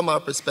stories from our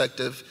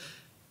perspective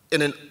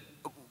in a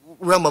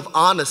realm of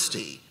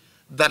honesty,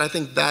 that I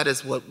think that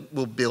is what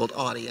will build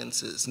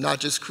audiences, not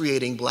just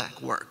creating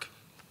Black work.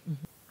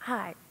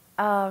 Hi.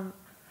 I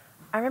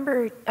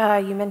remember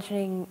you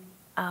mentioning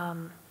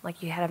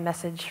like you had a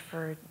message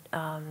for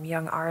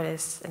young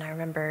artists, and I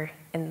remember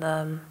in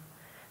the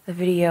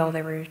video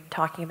they were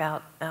talking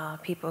about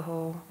people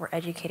who were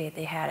educated.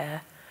 They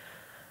had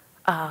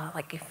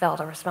like felt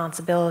a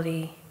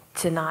responsibility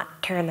to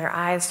not turn their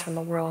eyes from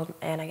the world.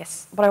 And I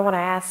guess what I want to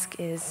ask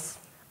is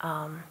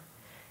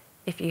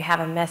if you have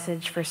a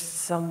message for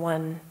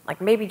someone, like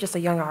maybe just a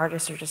young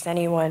artist or just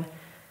anyone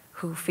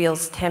who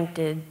feels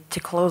tempted to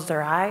close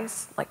their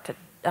eyes, like to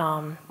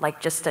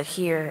just to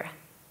hear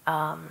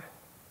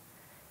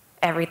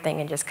everything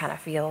and just kind of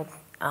feel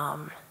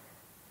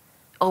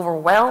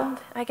overwhelmed,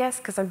 I guess,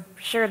 because I'm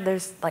sure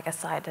there's like a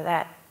side to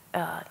that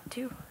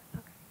too.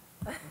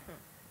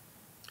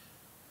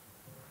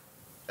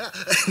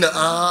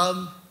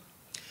 No,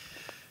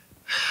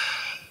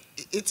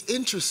 it's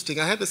interesting.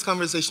 I had this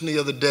conversation the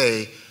other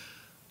day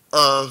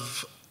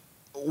of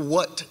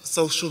what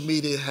social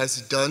media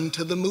has done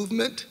to the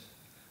movement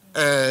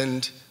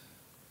and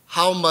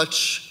how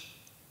much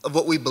of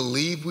what we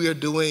believe we are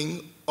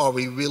doing are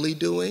we really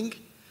doing.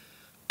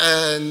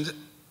 And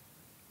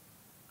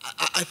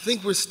I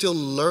think we're still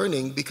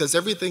learning because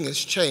everything has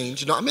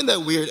changed. You know, I'm in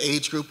that weird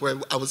age group where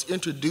I was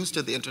introduced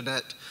to the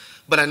internet,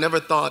 but I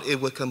never thought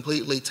it would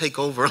completely take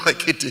over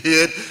like it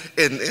did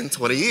in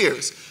 20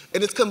 years.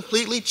 And it's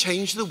completely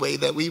changed the way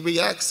that we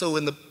react. So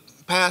in the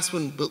past,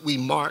 when we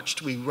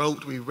marched, we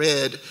wrote, we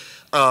read,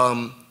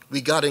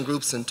 we got in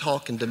groups and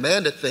talked and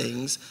demanded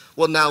things,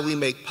 well, now we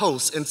make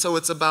posts. And so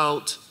it's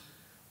about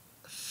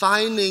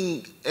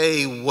finding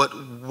what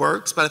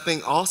works, but I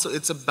think also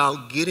it's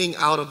about getting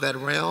out of that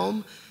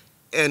realm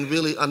and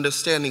really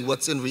understanding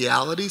what's in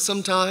reality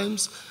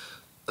sometimes.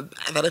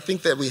 That I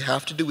think that we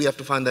have to do. We have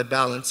to find that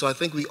balance. So I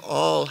think we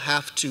all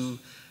have to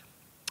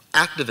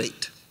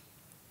activate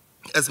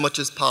as much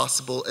as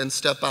possible and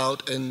step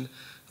out and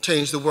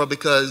change the world,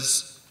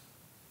 because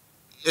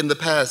in the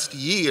past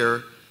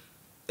year,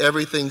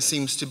 everything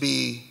seems to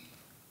be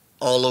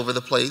all over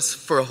the place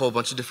for a whole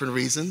bunch of different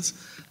reasons.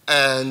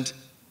 And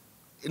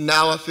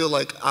now I feel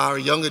like our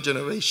younger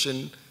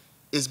generation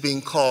is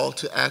being called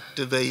to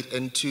activate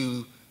and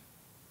to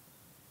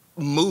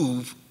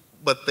move,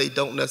 but they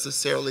don't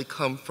necessarily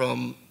come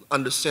from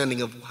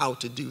understanding of how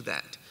to do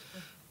that.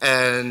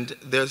 And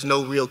there's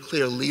no real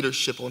clear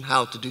leadership on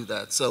how to do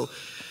that. So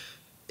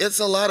it's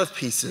a lot of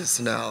pieces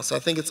now. So I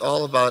think it's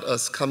all about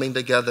us coming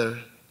together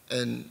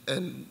and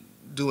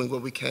doing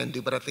what we can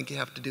do, but I think you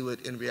have to do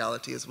it in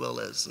reality as well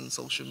as in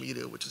social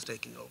media, which is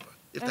taking over,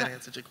 if that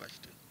answers your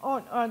question.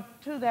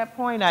 To that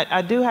point,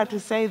 I do have to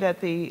say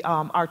that the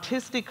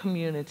artistic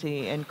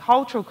community and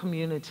cultural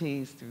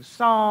communities, through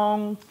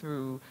song,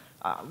 through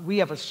we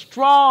have a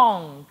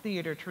strong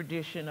theater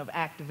tradition of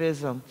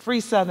activism, Free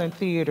Southern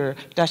Theater,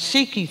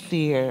 Dashiki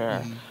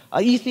Theater,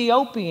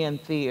 Ethiopian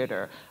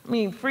Theater. I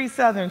mean, Free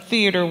Southern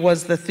Theater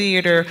was the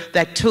theater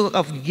that took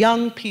of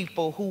young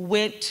people who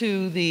went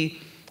to the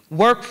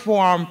work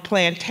farm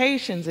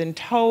plantations and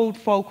told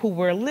folk who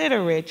were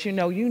illiterate, you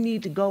know, you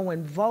need to go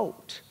and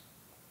vote.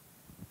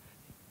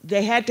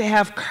 They had to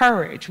have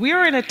courage. We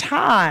are in a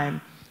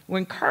time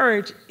when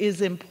courage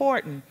is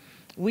important.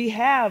 We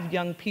have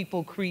young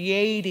people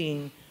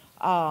creating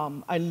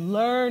and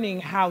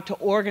learning how to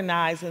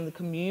organize in the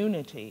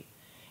community.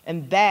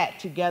 And that,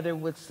 together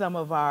with some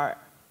of our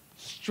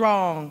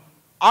strong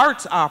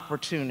arts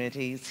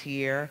opportunities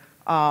here,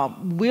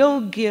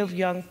 will give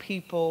young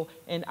people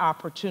an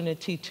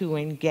opportunity to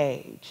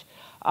engage.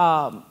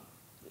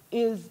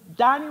 Is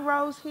Donnie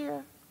Rose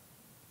here?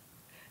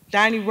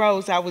 Donnie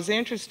Rose, I was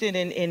interested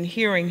in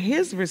hearing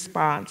his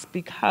response,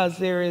 because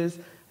there is,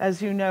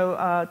 as you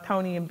know,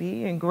 Tony and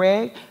B and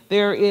Greg,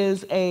 there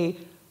is a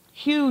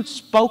huge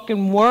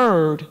spoken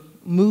word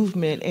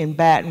movement in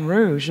Baton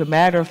Rouge. A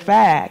matter of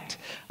fact,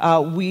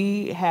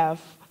 we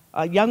have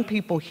young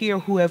people here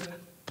who have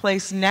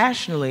placed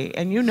nationally,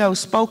 and you know,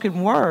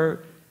 spoken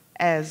word,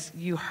 as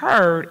you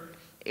heard,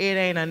 it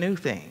ain't a new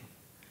thing.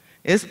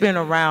 It's been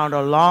around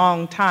a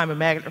long time. A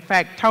matter of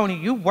fact, Tony,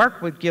 you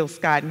worked with Gil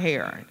Scott and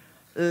Heron.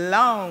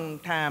 Long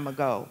time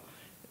ago,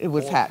 it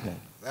was happening.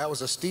 That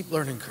was a steep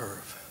learning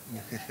curve.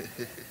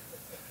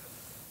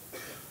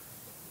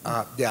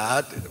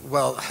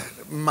 Well,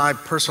 my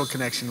personal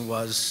connection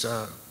was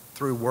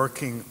through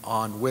working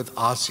on with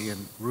Ossie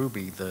and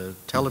Ruby, the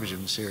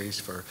television series,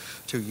 for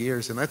 2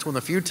 years, and that's one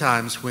of the few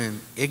times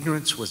when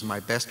ignorance was my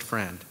best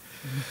friend,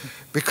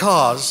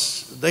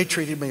 because they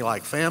treated me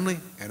like family,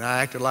 and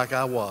I acted like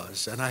I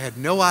was, and I had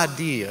no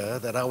idea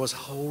that I was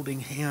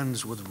holding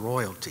hands with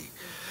royalty.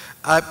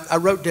 I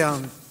wrote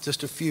down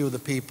just a few of the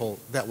people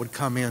that would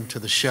come into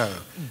the show.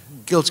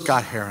 Gil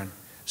Scott Heron,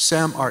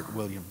 Sam Art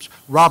Williams,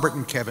 Robert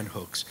and Kevin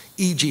Hooks,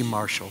 E.G.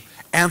 Marshall,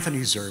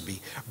 Anthony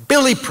Zerbe,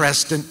 Billy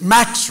Preston,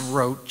 Max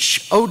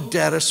Roach,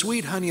 Odetta,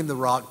 Sweet Honey in the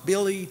Rock,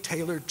 Billy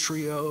Taylor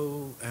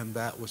Trio, and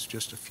that was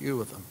just a few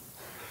of them.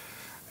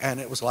 And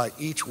it was like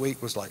each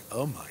week was like,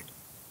 oh my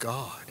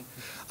God.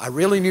 I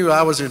really knew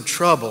I was in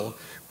trouble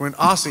when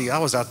Ossie, I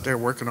was out there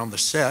working on the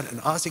set,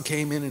 and Ossie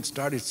came in and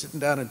started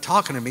sitting down and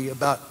talking to me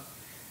about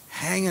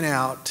hanging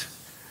out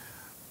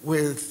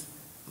with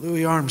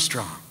Louis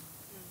Armstrong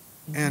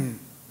and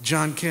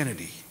John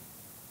Kennedy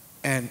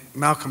and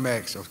Malcolm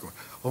X. I was going,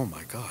 oh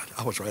my God,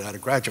 I was right out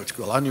of graduate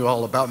school. I knew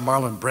all about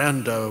Marlon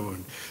Brando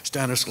and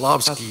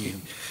Stanislavski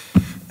and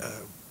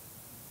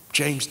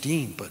James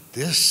Dean, but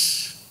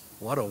this,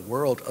 what a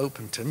world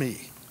opened to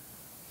me.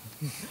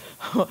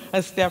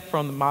 A step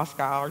from the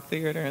Moscow Art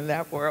Theater in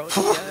that world.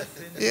 Yes.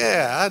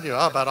 Yeah, I knew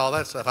all about all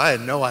that stuff. I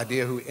had no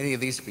idea who any of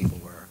these people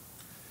were.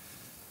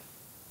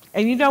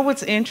 And you know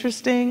what's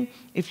interesting?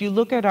 If you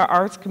look at our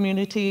arts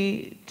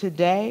community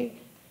today,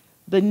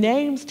 the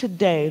names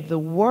today, the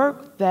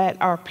work that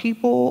our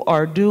people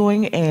are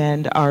doing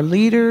and our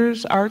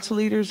leaders, arts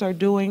leaders are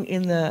doing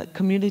in the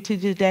community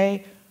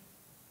today,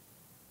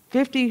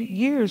 50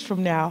 years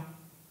from now,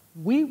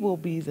 we will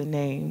be the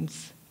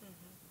names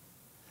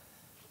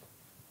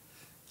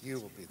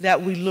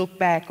that we look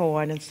back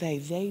on and say,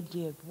 they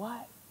did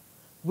what?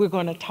 We're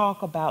going to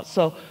talk about.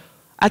 So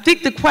I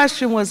think the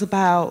question was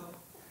about,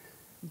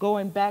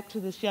 going back to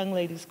this young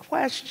lady's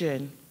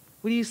question,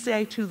 what do you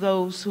say to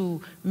those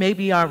who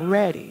maybe aren't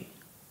ready?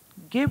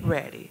 Get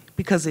ready,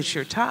 because it's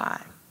your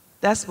time.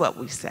 That's what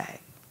we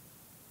say.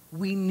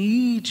 We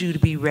need you to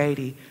be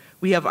ready.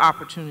 We have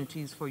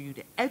opportunities for you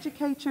to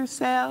educate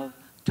yourself,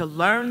 to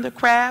learn the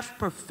craft,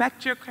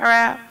 perfect your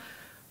craft.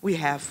 We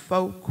have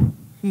folk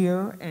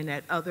here and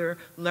at other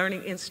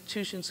learning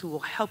institutions who will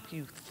help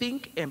you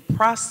think and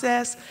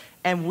process,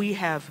 and we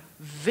have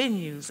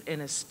venues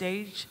and a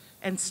stage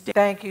and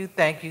Thank you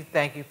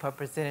for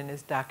presenting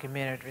this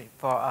documentary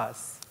for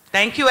us.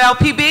 Thank you,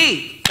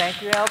 LPB.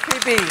 Thank you,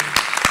 LPB.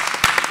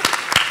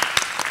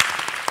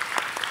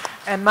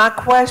 And my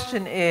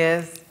question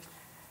is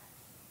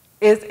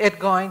it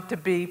going to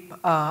be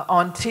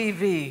on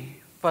TV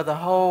for the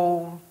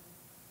whole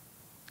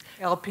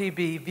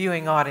LPB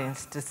viewing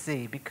audience to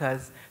see?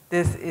 Because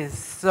this is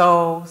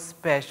so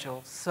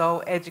special,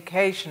 so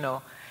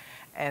educational,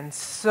 and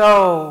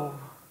so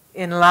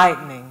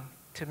enlightening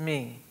to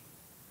me.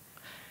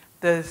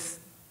 There's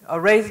A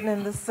Raisin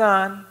in the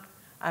Sun.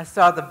 I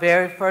saw the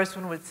very first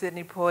one with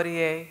Sidney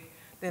Poitier.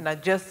 Then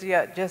just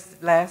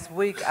last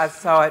week I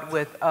saw it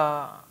with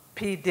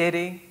P.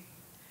 Diddy.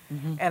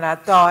 And I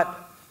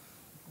thought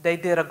they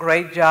did a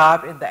great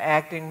job in the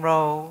acting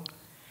role.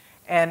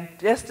 And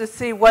just to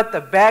see what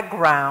the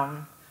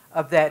background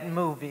of that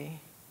movie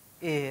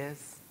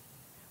is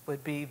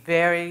would be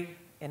very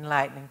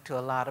enlightening to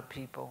a lot of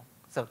people.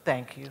 So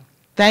thank you.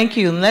 Thank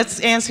you. And let's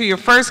answer your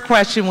first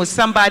question with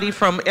somebody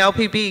from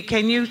LPB.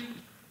 Can you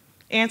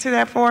answer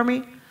that for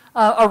me?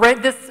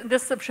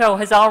 This show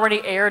has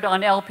already aired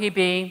on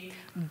LPB,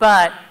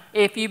 but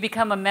if you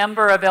become a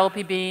member of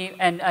LPB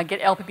and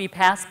get LPB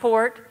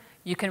Passport,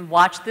 you can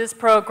watch this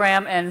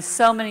program and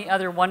so many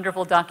other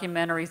wonderful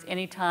documentaries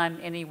anytime,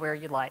 anywhere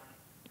you like.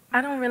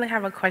 I don't really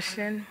have a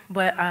question,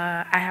 but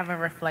I have a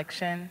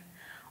reflection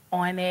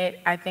on it.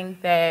 I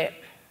think that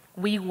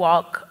we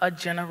walk a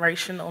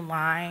generational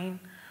line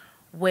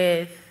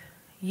with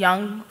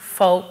young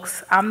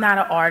folks. I'm not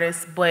an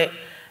artist, but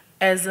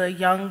as a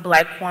young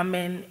Black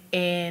woman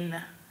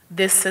in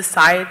this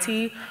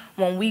society,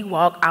 when we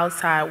walk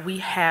outside, we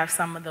have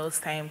some of those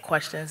same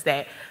questions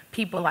that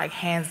people like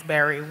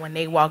Hansberry, when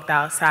they walked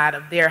outside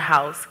of their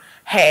house,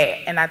 had.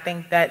 And I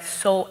think that's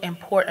so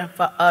important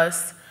for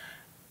us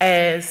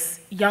as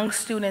young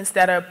students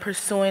that are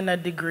pursuing a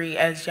degree,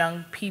 as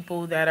young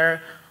people that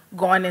are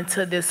going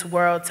into this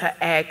world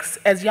to ask,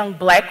 as young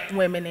Black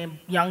women and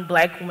young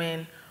Black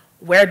men,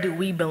 where do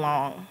we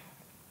belong?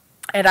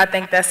 And I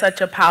think that's such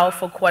a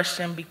powerful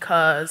question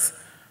because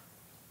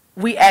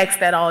we ask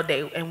that all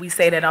day and we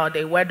say that all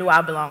day, where do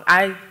I belong?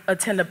 I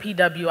attend a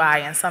PWI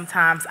and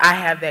sometimes I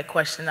have that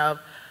question of,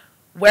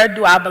 where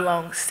do I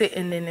belong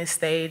sitting in this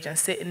stage and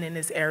sitting in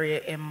this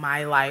area in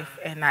my life?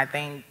 And I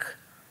think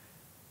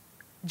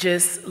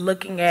just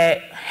looking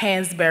at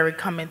Hansberry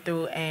coming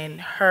through and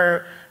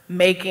her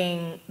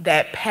making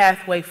that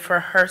pathway for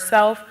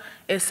herself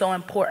is so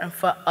important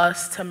for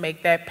us to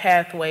make that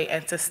pathway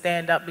and to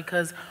stand up,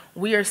 because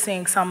we are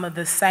seeing some of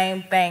the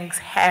same things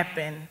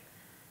happen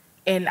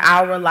in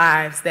our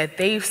lives that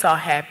they saw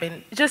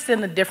happen, just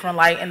in a different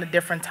light, in a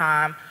different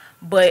time.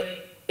 But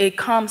it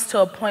comes to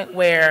a point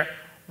where,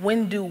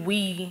 when do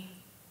we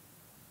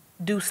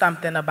do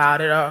something about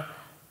it? Or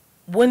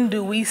when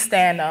do we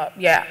stand up,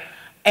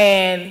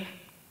 and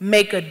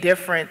make a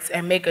difference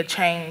and make a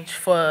change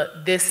for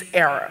this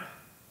era?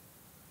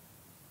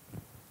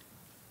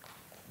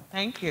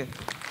 Thank you.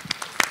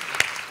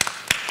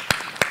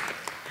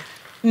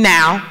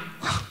 Now,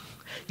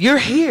 you're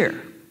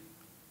here.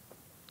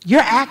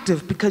 You're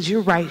active because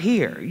you're right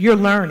here. You're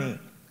learning.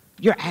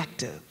 You're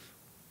active.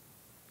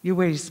 You're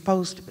where you're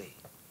supposed to be.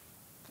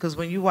 Because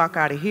when you walk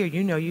out of here,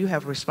 you know you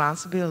have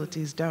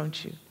responsibilities,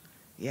 don't you?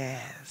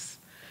 Yes.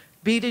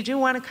 B, did you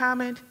want to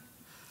comment?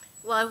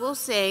 Well, I will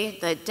say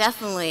that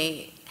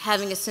definitely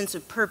having a sense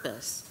of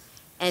purpose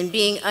and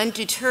being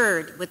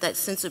undeterred with that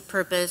sense of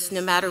purpose,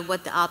 no matter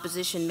what the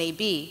opposition may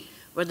be,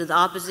 whether the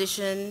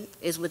opposition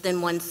is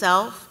within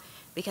oneself,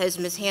 because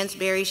Ms.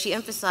 Hansberry, she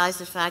emphasized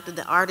the fact that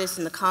the artist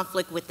and the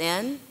conflict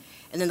within,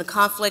 and then the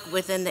conflict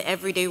within the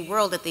everyday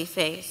world that they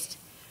faced.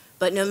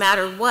 But no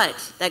matter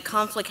what, that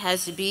conflict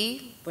has to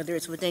be, whether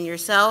it's within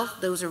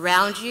yourself, those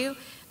around you,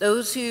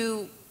 those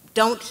who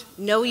don't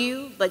know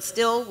you, but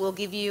still will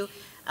give you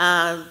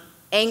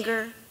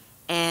anger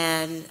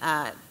and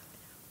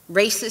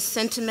racist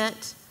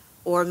sentiment,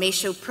 or may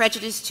show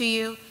prejudice to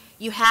you.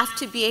 You have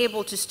to be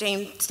able to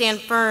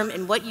stand firm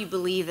in what you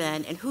believe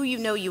in and who you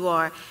know you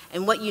are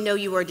and what you know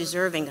you are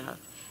deserving of,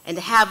 and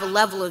to have a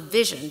level of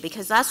vision,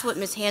 because that's what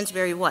Ms.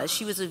 Hansberry was.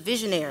 She was a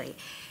visionary,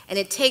 and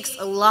it takes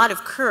a lot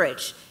of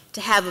courage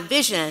to have a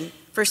vision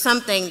for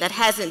something that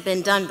hasn't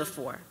been done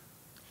before.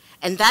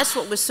 And that's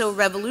what was so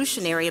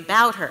revolutionary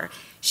about her.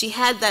 She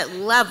had that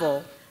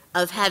level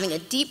of having a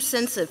deep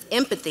sense of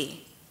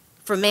empathy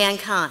for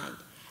mankind,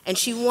 and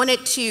she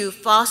wanted to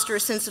foster a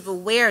sense of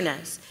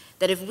awareness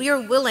that if we are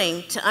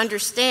willing to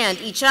understand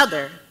each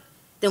other,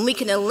 then we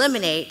can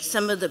eliminate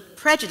some of the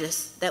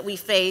prejudice that we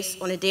face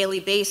on a daily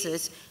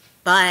basis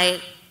by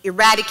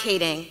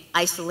eradicating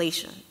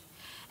isolation.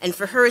 And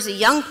for her as a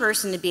young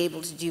person to be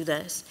able to do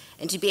this,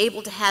 and to be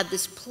able to have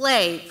this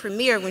play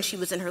premiere when she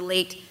was in her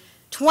late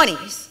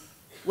 20s,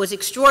 was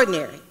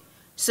extraordinary.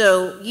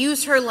 So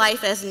use her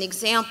life as an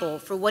example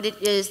for what it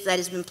is that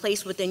has been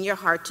placed within your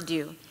heart to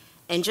do.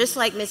 And just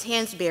like Ms.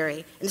 Hansberry,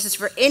 and this is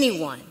for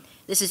anyone,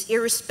 this is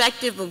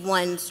irrespective of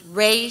one's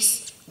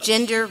race,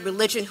 gender,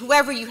 religion,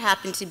 whoever you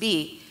happen to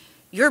be,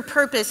 your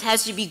purpose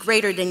has to be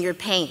greater than your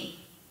pain.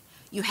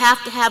 You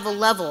have to have a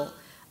level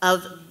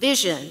of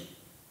vision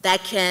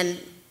that can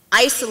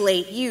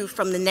isolate you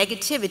from the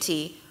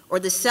negativity or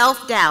the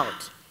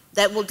self-doubt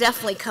that will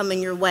definitely come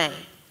in your way.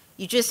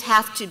 You just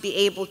have to be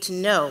able to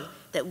know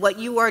that what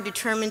you are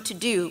determined to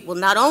do will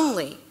not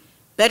only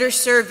better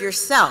serve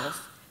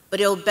yourself, but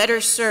it will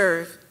better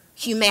serve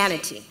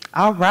humanity.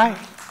 All right.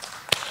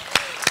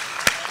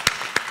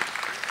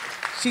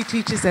 She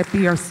teaches at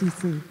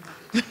BRCC.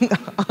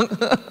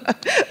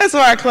 That's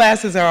why our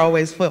classes are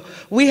always full.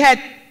 We had,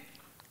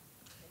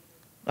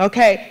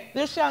 okay,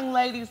 this young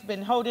lady's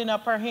been holding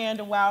up her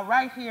hand a while,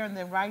 right here, and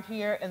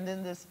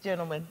then this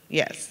gentleman.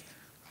 Yes.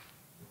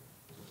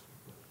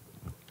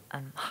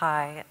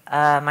 Hi,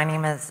 my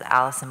name is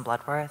Allison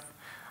Bloodworth.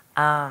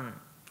 I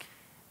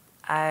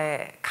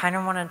kind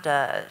of wanted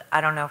to, I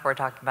don't know if we're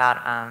talking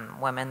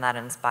about women that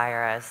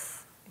inspire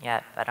us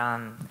yet, but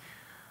a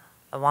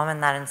woman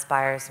that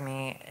inspires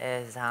me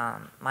is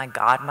my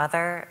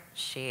godmother.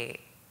 She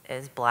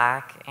is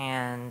Black,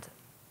 and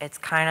it's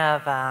kind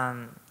of,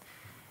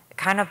 it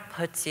kind of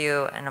puts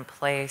you in a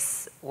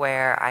place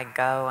where I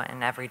go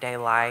in everyday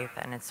life,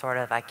 and it's sort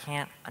of, I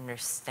can't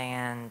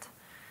understand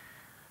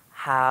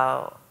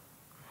how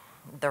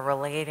the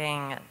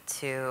relating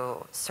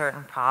to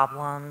certain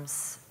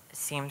problems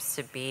seems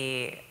to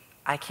be,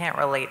 I can't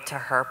relate to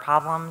her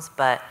problems,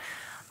 but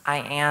I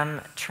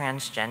am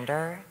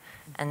transgender,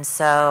 and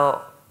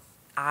so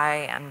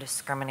I am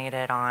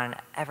discriminated on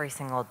every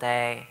single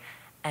day,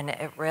 and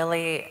it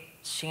really,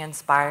 she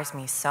inspires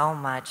me so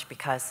much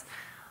because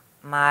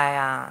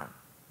my,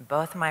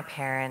 both my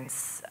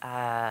parents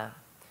aren't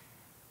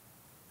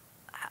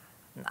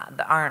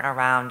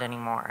around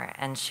anymore,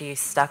 and she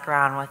stuck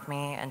around with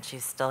me, and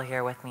she's still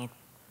here with me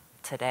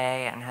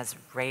today and has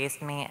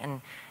raised me,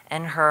 and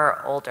in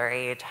her older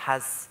age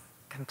has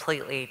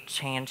completely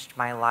changed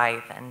my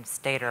life and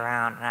stayed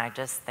around, and I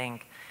just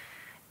think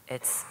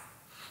it's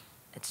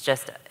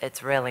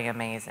really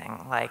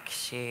amazing. Like,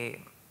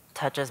 she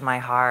touches my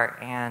heart,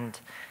 and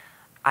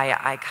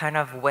I kind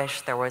of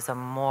wish there was a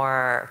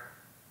more,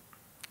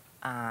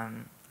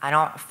 I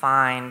don't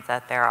find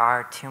that there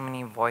are too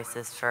many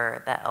voices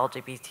for the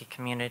LGBT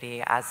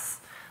community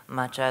as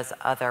much as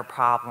other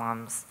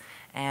problems,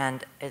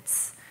 and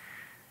it's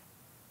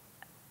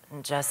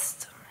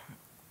just,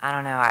 I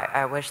don't know,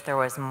 I wish there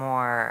was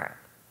more,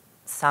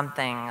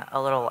 something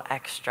a little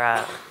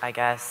extra, I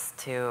guess,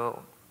 to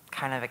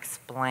kind of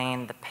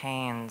explain the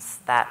pains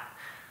that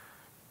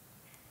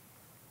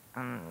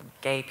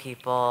gay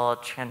people,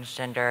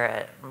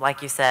 transgender,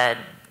 like you said,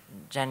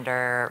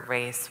 gender,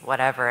 race,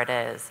 whatever it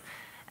is.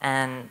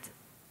 And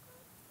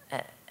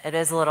it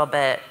is a little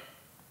bit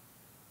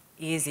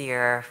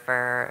easier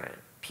for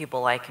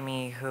people like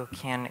me who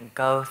can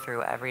go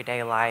through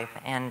everyday life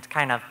and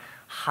kind of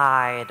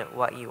hide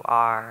what you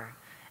are.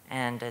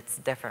 And it's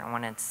different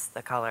when it's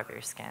the color of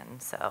your skin.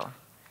 So,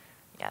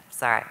 yeah,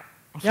 sorry.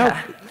 No,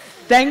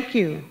 thank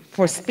you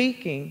for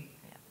speaking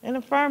and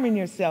affirming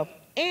yourself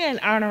and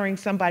honoring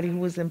somebody who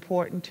was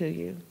important to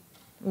you.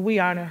 We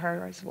honor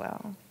her as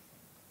well.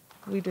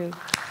 We do.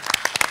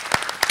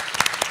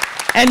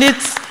 And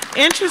it's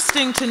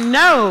interesting to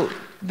note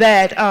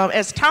that,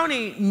 as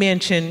Tony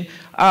mentioned,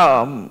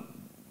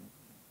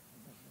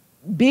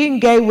 being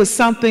gay was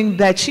something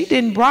that she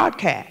didn't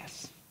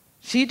broadcast.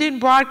 She didn't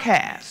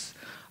broadcast.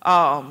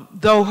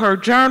 Though her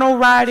journal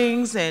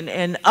writings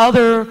and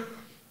other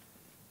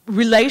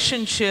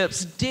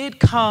relationships did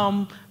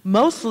come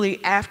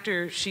mostly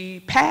after she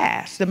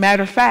passed. As a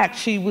matter of fact,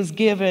 she was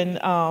given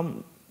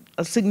a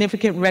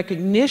significant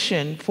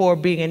recognition for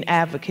being an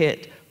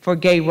advocate for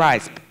gay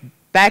rights.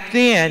 Back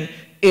then,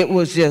 it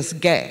was just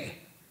gay,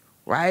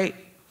 right?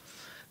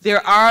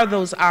 There are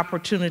those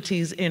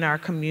opportunities in our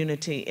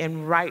community,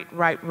 and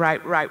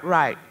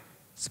right.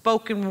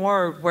 Spoken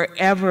word,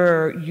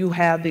 wherever you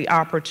have the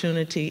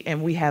opportunity,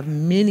 and we have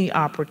many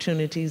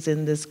opportunities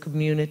in this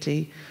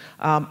community.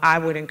 I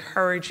would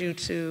encourage you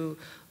to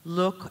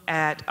look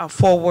at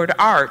forward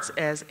arts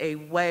as a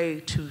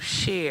way to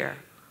share,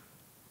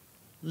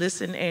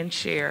 listen and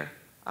share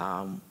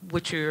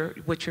what you're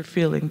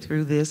feeling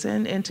through this,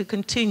 and to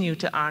continue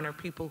to honor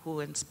people who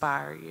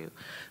inspire you.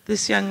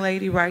 This young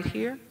lady right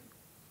here.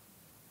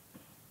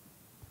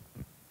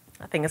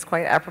 I think it's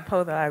quite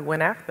apropos that I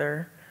went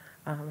after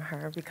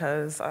her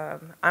because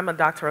I'm a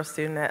doctoral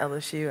student at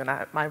LSU,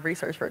 and my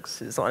research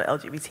focuses on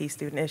LGBT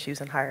student issues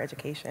in higher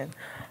education.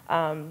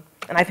 And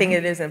I think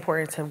it is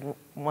important to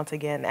once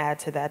again add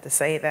to that to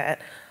say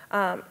that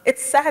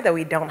it's sad that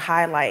we don't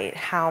highlight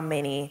how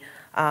many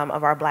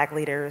of our Black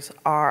leaders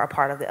are a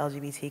part of the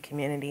LGBT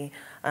community.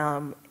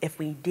 If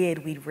we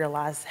did, we'd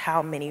realize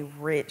how many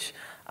rich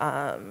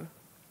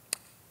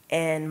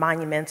and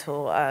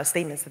monumental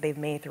statements that they've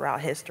made throughout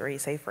history.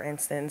 Say, for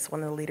instance,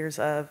 one of the leaders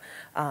of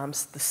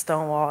the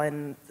Stonewall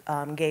and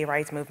gay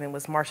rights movement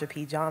was Marsha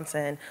P.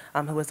 Johnson,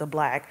 who was a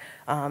Black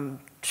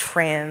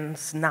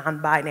trans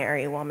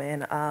non-binary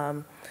woman.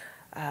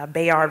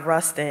 Bayard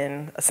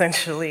Rustin,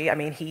 essentially, I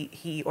mean,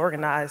 he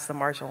organized the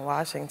March on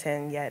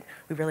Washington, yet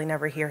we really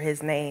never hear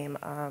his name.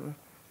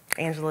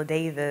 Angela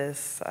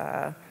Davis,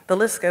 the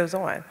list goes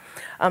on.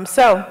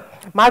 So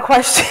my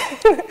question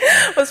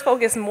was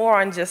focused more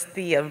on just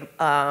the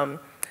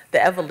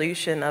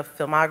evolution of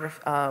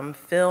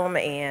film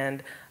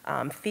and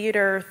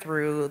theater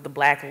through the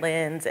Black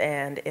lens,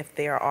 and if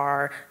there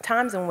are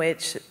times in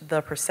which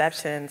the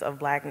perceptions of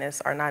Blackness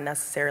are not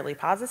necessarily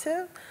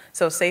positive.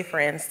 So say,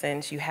 for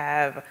instance, you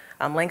have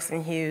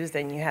Langston Hughes,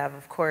 then you have,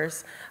 of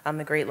course,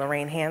 the great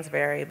Lorraine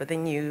Hansberry, but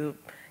then you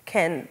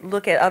can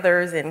look at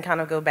others and kind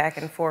of go back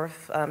and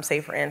forth,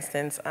 say, for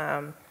instance,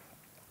 the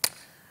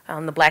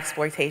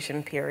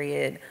Blaxploitation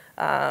period,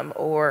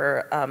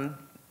 or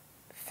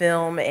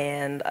film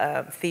and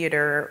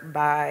theater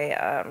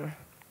by,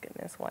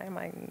 goodness, why am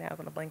I now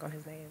going to blank on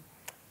his name?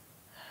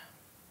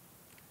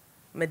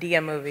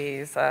 Medea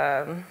movies,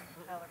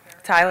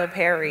 Tyler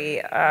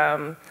Perry.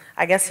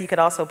 I guess you could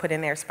also put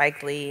in there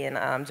Spike Lee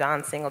and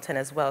John Singleton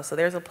as well. So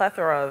there's a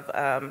plethora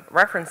of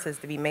references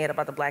to be made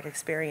about the Black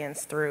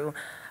experience through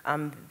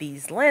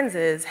these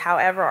lenses.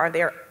 However, are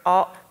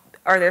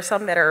there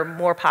some that are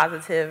more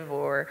positive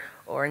or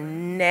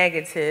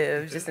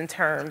negative, just in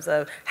terms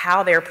of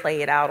how they're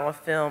played out on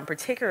film?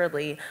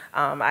 Particularly,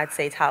 I'd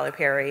say Tyler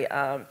Perry,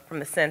 from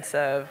the sense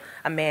of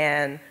a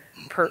man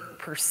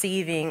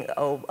perceiving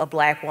a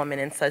Black woman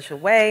in such a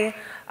way,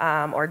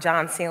 or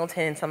John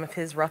Singleton in some of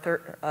his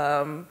rougher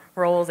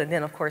roles, and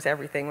then of course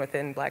everything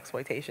within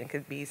Blaxploitation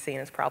could be seen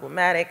as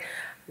problematic.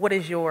 What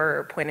is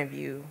your point of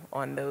view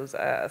on those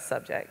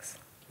subjects?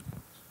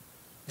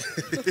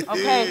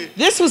 Okay,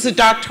 this was a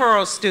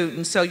doctoral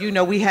student, so you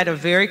know we had a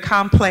very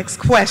complex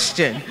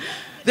question.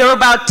 There were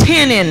about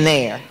 10 in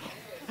there.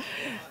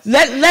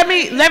 Let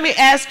me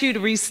ask you to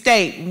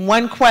restate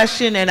one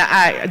question, and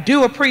I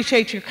do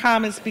appreciate your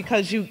comments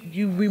because you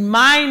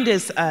reminded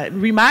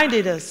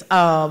us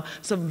of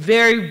some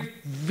very,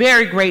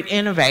 very great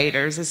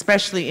innovators,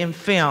 especially in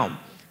film.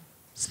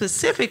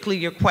 Specifically,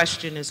 your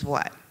question is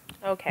what?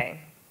 Okay.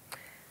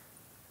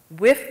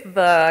 With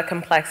the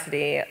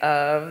complexity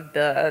of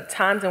the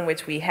times in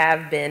which we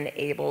have been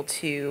able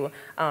to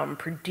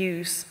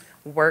produce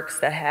works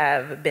that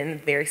have been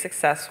very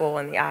successful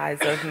in the eyes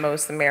of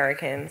most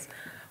Americans,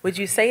 would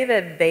you say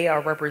that they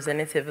are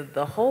representative of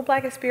the whole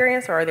Black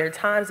experience, or are there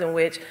times in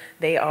which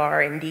they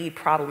are indeed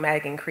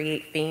problematic and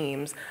create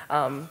themes,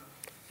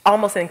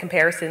 almost in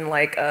comparison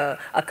like a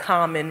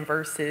Common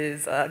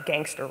versus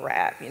gangster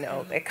rap, you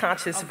know, a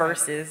conscious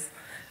versus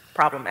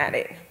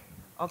problematic?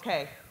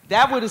 Okay,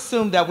 that would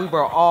assume that we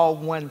were all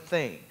one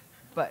thing,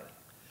 but.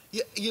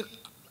 Yeah,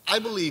 I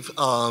believe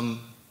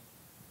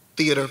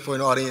theater for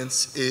an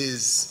audience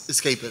is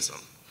escapism.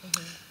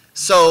 Mm-hmm.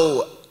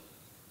 So,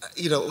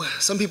 you know,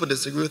 some people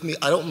disagree with me.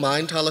 I don't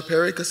mind Tyler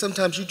Perry because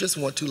sometimes you just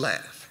want to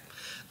laugh.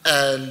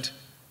 And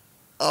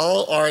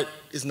all art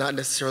is not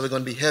necessarily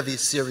going to be heavy,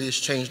 serious,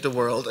 change the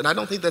world. And I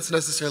don't think that's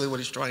necessarily what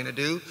he's trying to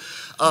do.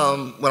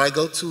 When I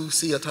go to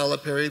see a Tyler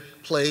Perry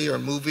play or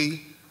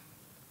movie,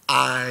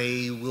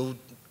 I will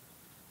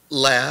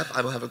laugh.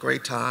 I will have a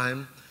great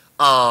time.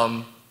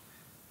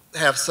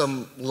 Have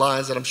some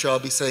lines that I'm sure I'll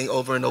be saying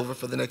over and over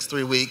for the next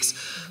 3 weeks.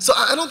 So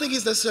I don't think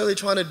he's necessarily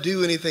trying to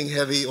do anything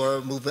heavy or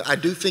movement. I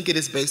do think it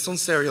is based on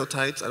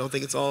stereotypes. I don't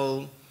think it's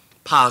all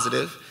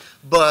positive,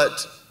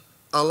 but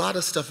a lot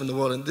of stuff in the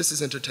world, and this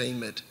is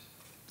entertainment,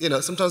 You know,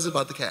 sometimes it's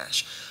about the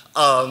cash.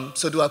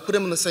 So do I put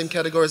him in the same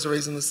category as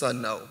Raising the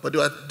Sun? No. But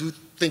do I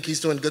think he's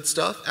doing good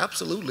stuff?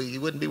 Absolutely. He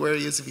wouldn't be where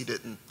he is if he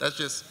didn't. That's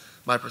just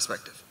my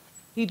perspective.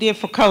 He did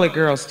for colored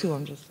girls too,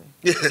 I'm just saying.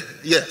 Yeah,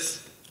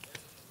 yes.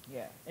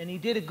 Yeah, and he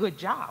did a good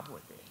job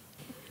with it.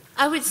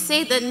 I would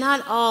say that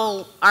not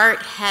all art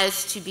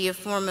has to be a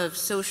form of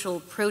social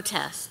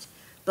protest,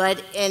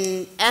 but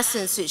in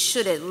essence, it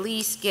should at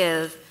least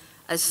give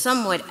a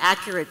somewhat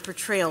accurate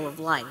portrayal of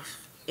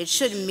life. It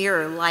should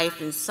mirror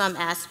life in some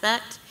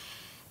aspect.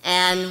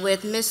 And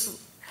with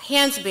Miss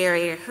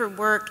Hansberry, her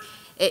work,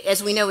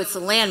 as we know, it's a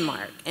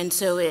landmark, and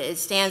so it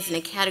stands in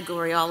a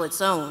category all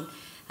its own.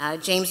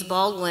 James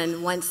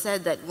Baldwin once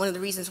said that one of the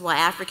reasons why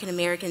African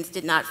Americans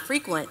did not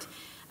frequent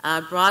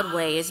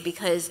Broadway is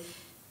because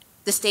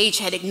the stage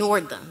had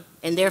ignored them,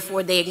 and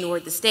therefore they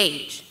ignored the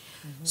stage.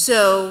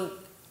 So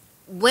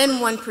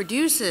when one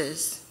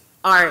produces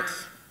art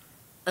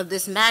of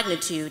this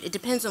magnitude, it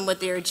depends on what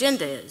their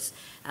agenda is.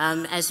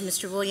 As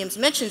Mr. Williams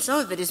mentioned, some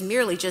of it is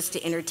merely just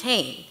to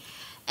entertain.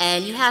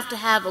 And you have to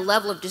have a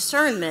level of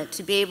discernment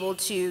to be able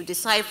to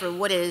decipher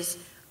what is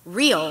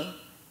real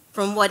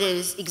from what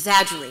is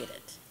exaggerated.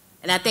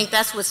 And I think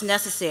that's what's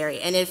necessary.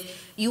 And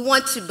if you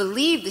want to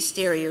believe the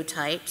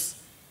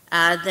stereotypes,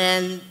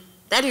 then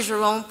that is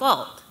your own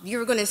fault.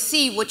 You're going to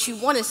see what you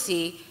want to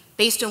see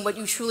based on what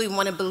you truly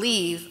want to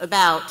believe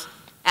about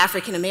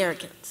African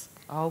Americans.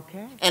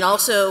 Okay. And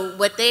also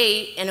what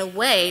they, in a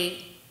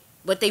way,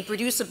 what they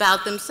produce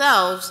about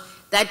themselves,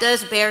 that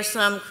does bear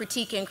some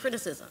critique and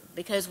criticism.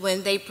 Because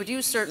when they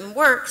produce certain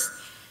works,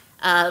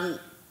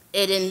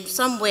 it in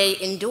some way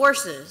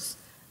endorses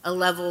a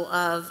level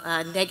of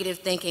negative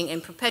thinking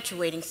and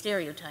perpetuating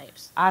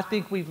stereotypes. I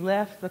think we've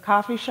left the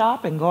coffee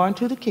shop and gone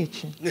to the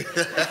kitchen.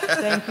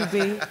 Thank you,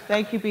 B.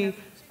 Thank you, B.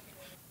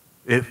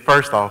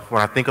 First off,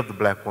 when I think of the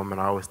black woman,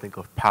 I always think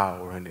of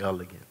power and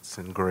elegance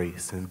and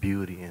grace and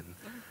beauty and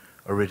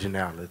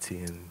originality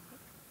and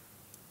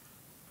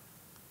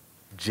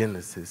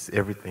genesis,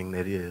 everything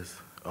that is,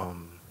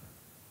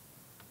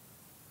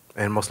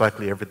 and most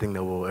likely everything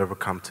that will ever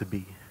come to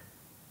be.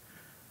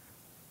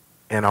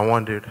 And I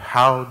wondered,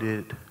 how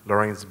did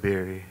Lorraine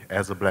Hansberry,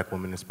 as a black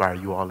woman, inspire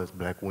you all as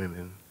black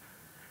women?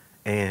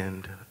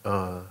 And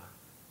I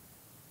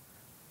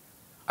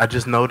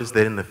just noticed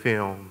that in the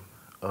film,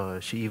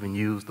 she even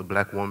used the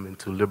black woman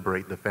to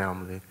liberate the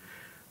family.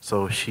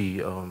 So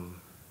she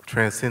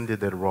transcended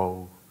that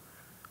role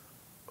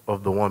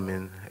of the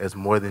woman as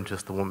more than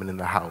just a woman in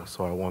the house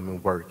or a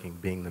woman working,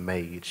 being the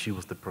maid. She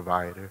was the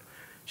provider.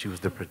 She was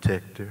the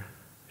protector.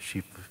 She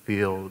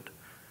fulfilled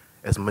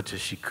as much as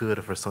she could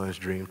of her son's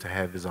dream to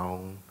have his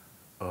own.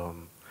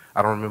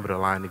 I don't remember the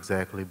line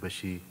exactly, but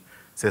she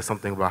said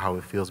something about how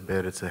it feels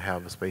better to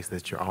have a space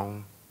that's your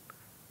own.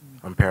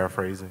 I'm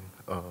paraphrasing.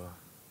 And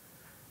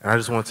I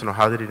just want to know,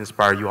 how did it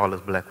inspire you all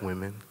as black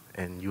women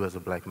and you as a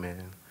black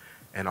man,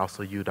 and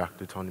also you,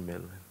 Dr. Tony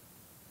Midland?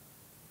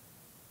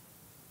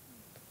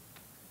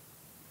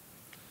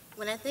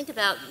 When I think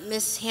about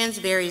Miss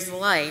Hansberry's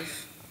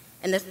life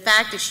and the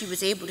fact that she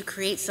was able to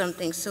create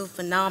something so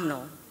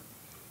phenomenal,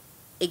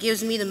 it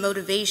gives me the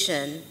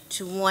motivation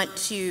to want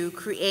to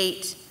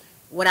create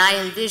what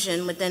I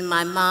envision within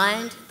my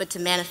mind, but to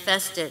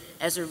manifest it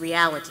as a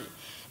reality.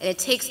 And it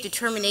takes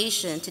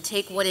determination to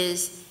take what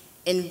is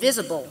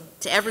invisible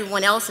to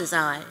everyone else's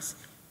eyes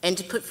and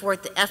to put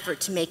forth the effort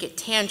to make it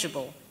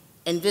tangible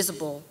and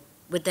visible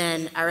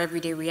within our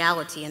everyday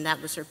reality. And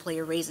that was her play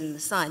of Raising the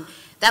Sun.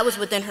 That was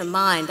within her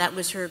mind. That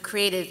was her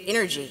creative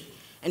energy.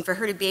 And for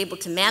her to be able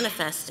to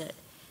manifest it,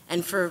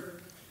 and for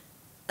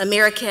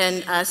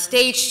American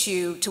stage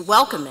to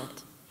welcome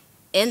it,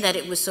 in that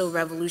it was so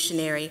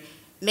revolutionary,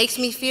 makes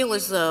me feel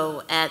as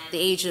though at the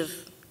age of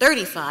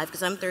 35,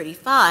 because I'm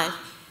 35,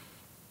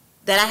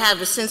 that I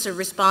have a sense of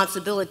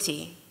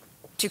responsibility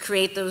to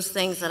create those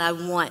things that I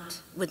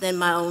want within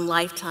my own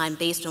lifetime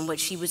based on what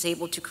she was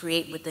able to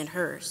create within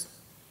hers.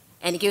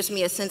 And it gives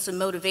me a sense of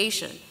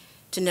motivation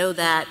to know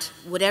that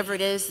whatever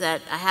it is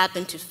that I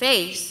happen to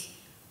face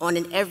on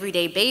an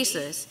everyday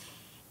basis,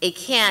 it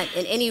can't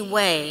in any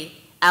way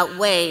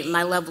outweigh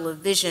my level of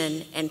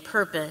vision and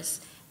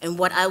purpose and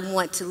what I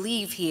want to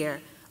leave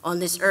here on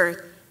this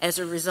earth as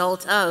a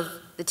result of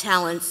the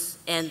talents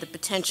and the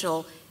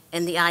potential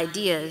and the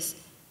ideas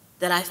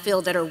that I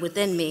feel that are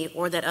within me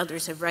or that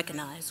others have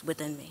recognized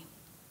within me.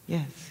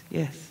 Yes,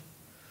 yes.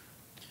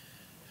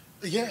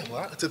 Yeah,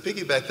 well, to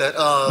piggyback that,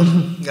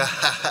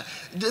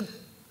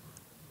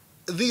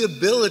 the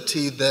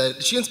ability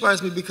that she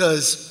inspires me,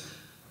 because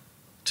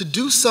to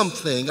do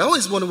something, I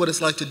always wonder what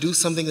it's like to do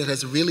something that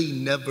has really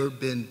never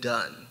been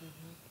done.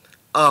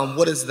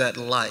 What is that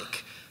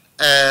like?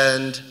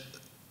 And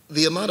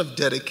the amount of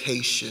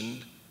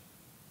dedication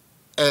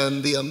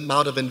and the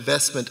amount of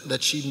investment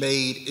that she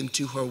made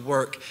into her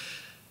work,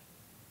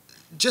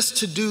 just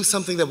to do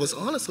something that was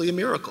honestly a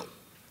miracle,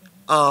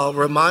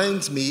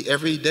 reminds me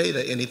every day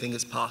that anything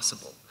is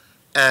possible.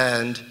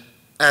 And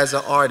as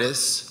an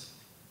artist,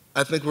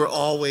 I think we're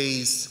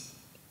always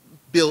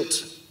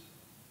built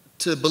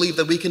to believe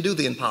that we can do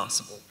the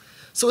impossible.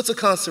 So it's a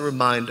constant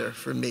reminder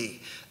for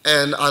me.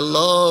 And I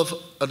love,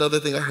 another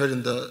thing I heard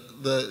in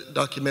the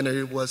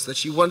documentary was that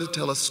she wanted to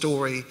tell a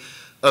story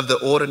of the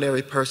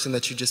ordinary person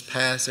that you just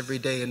pass every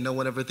day and no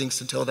one ever thinks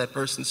to tell that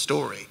person's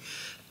story.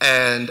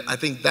 And I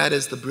think that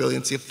is the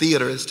brilliancy of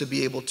theater, is to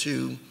be able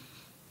to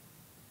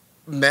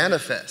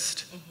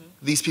manifest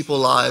these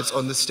people's lives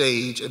on the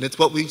stage. And it's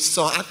what we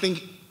saw. I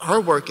think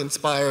her work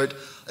inspired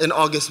an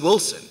August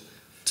Wilson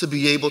to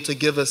be able to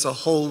give us a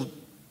whole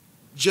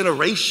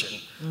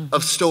generation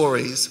of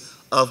stories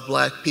of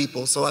Black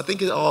people. So I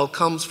think it all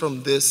comes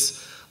from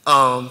this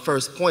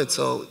first point.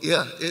 So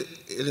yeah,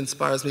 it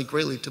inspires me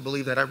greatly to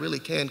believe that I really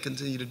can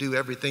continue to do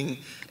everything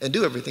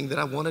that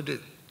I want to do.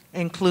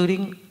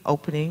 Including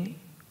opening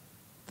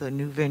the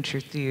New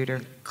Venture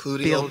Theater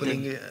Including building.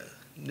 opening, yeah,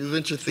 New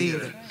Venture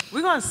Theater.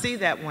 We're going to see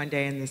that one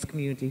day in this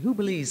community. Who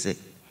believes it?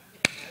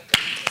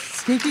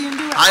 Sneaky and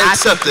do it? I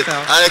accept it. So.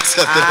 I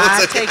accept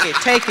it.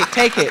 I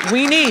take it.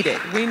 We need it.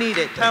 We need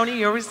it. Tony,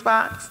 your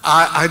response?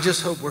 I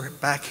just hope we're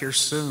back here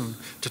soon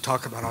to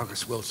talk about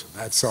August Wilson.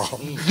 That's all.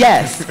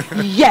 Yes,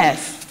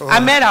 yes. I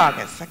met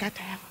August. I got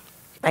to have her.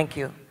 Thank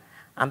you.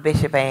 I'm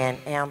Bishop Ann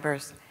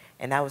Ambers,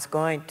 and I was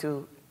going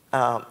to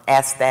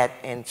ask that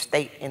and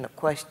state in a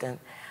question,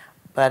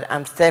 but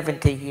I'm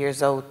 70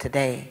 years old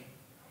today,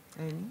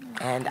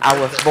 and I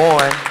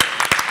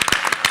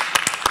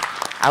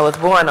was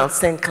born on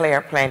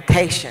Sinclair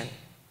Plantation,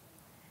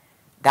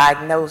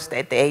 diagnosed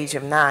at the age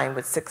of 9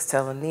 with sickle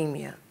cell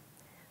anemia.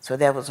 So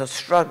there was a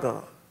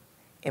struggle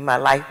in my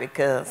life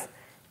because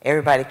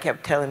everybody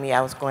kept telling me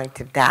I was going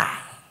to die.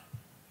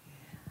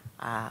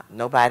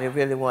 Nobody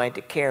really wanted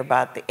to care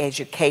about the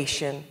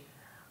education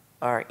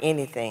or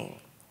anything.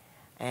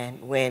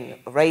 And when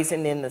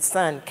Raising in the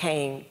Sun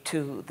came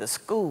to the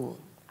school,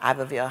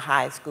 Iberville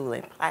High School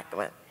in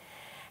Plaquemine,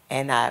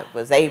 and I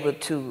was able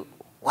to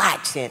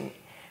watch and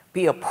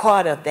be a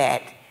part of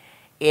that,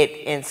 it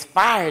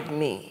inspired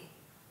me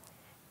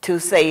to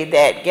say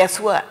that, guess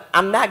what?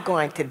 I'm not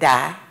going to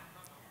die.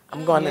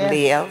 I'm going to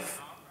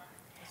live.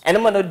 And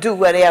I'm going to do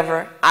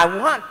whatever I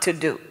want to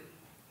do.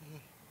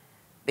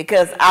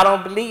 Because I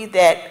don't believe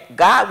that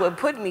God would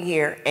put me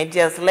here and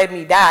just let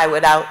me die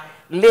without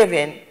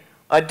living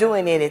or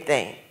doing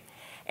anything.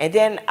 And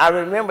then I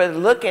remember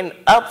looking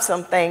up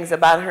some things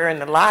about her in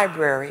the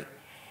library.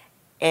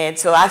 And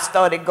so I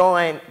started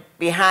going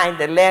behind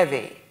the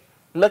levee,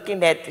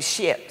 looking at the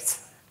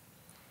ships,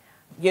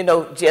 you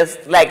know,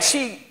 just like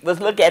she was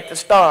looking at the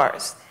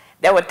stars.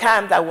 There were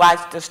times I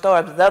watched the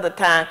stars, but other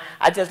times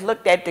I just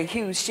looked at the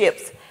huge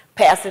ships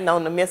passing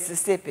on the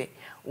Mississippi,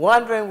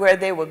 wondering where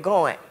they were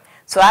going.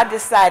 So I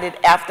decided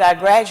after I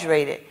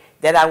graduated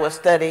that I would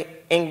study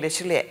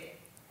English Lit,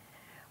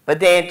 but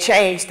then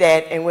changed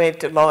that and went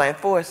to law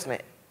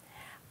enforcement.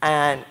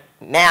 And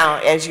now,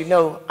 as you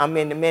know, I'm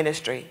in the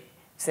ministry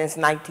since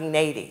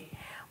 1980.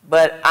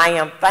 But I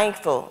am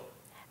thankful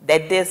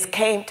that this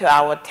came to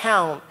our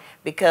town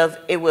because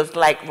it was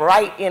like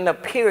right in a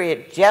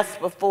period just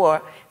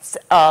before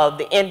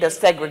the end of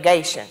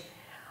segregation.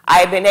 I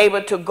had been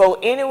able to go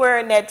anywhere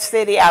in that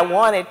city I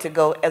wanted to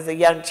go as a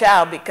young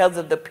child because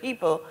of the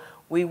people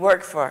we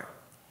worked for.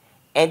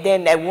 And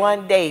then that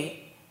one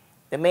day,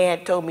 the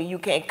man told me, you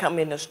can't come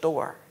in the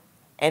store.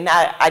 And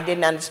I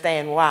didn't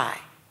understand why.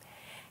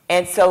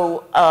 And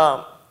so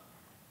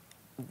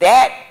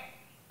that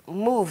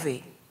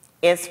movie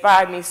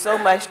inspired me so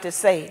much to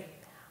say,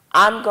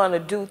 I'm going to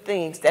do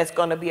things that's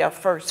going to be a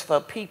first for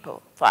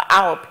people, for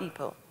our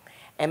people.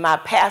 And my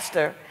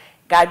pastor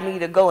got me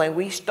to go, and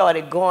we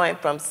started going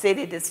from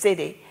city to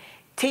city,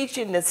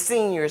 teaching the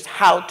seniors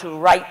how to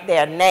write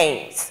their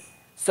names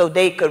so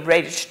they could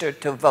register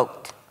to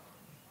vote.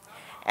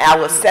 And I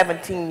was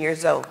 17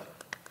 years old.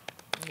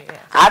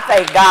 I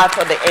thank God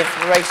for the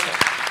inspiration.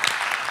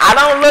 I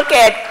don't look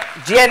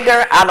at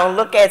gender, I don't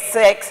look at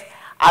sex,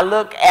 I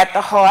look at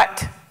the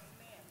heart,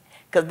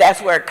 because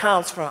that's where it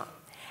comes from.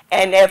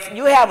 And if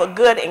you have a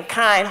good and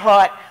kind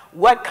heart,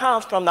 what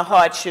comes from the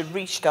heart should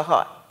reach the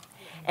heart.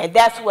 And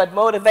that's what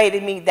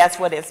motivated me, that's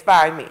what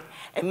inspired me.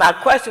 And my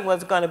question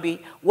was going to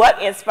be,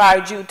 what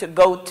inspired you to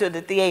go to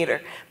the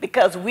theater?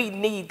 Because we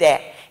need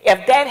that.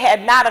 If that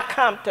had not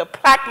come to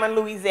Plaquemine,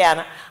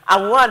 Louisiana,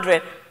 I'm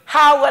wondering,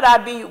 how would I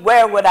be,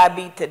 where would I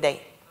be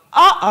today?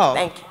 Uh-oh.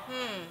 Thank you.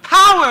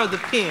 Power of the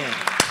pen.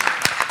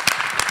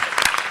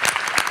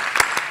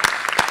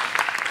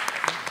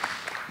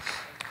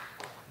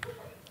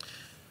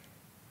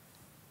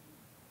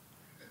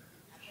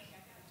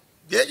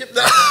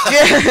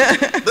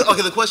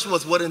 Okay, the question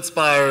was, what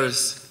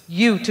inspires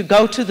you to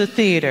go to the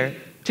theater,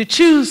 to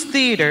choose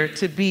theater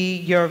to be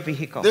your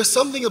vehicle? There's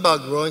something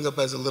about growing up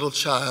as a little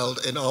child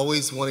and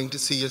always wanting to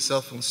see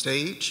yourself on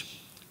stage.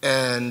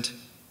 And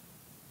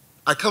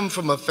I come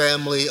from a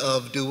family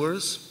of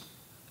doers,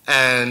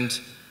 and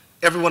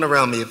everyone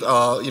around me,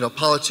 you know,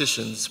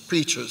 politicians,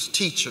 preachers,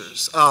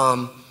 teachers,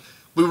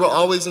 we were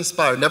always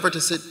inspired, never to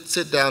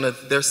sit down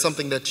if there's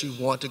something that you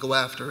want to go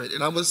after it.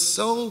 And I was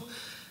so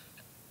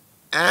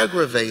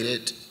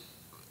aggravated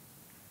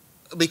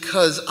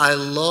because I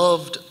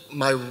loved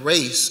my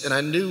race and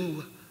I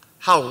knew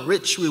how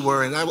rich we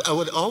were. And I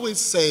would always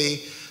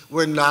say,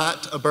 we're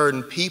not a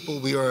burdened people.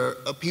 We are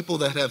a people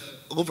that have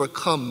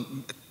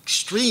overcome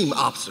extreme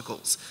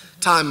obstacles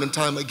time and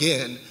time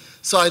again.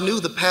 So I knew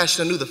the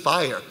passion, I knew the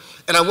fire,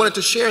 and I wanted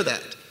to share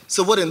that.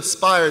 So what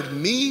inspired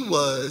me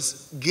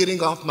was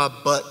getting off my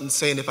butt and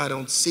saying, if I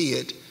don't see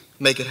it,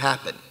 make it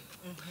happen.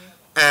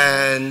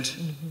 And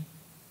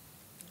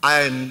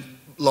I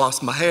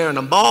lost my hair and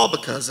I'm bald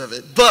because of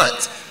it,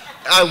 but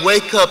I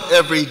wake up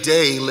every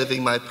day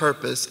living my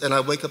purpose, and I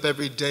wake up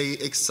every day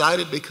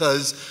excited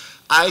because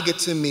I get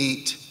to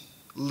meet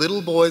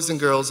little boys and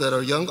girls that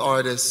are young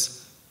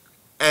artists,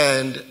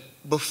 and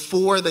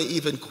before they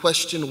even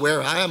question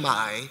where am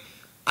I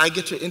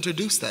get to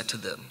introduce that to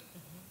them.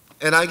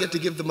 And I get to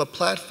give them a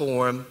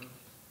platform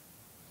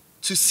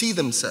to see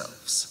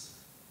themselves.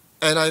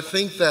 And I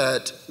think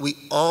that we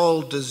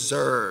all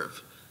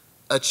deserve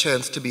a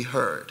chance to be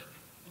heard.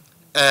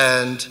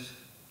 And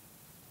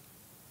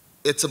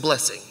it's a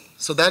blessing.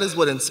 So that is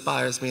what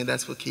inspires me, and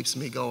that's what keeps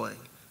me going.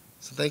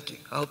 So thank you.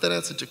 I hope that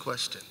answered your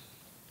question.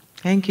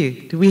 Thank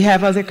you. Do we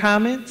have other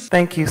comments?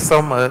 Thank you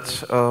so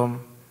much.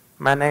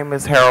 My name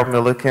is Harold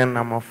Milliken.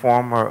 I'm a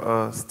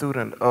former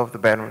student of the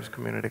Baton Rouge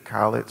Community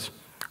College.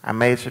 I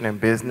majored in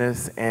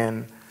business,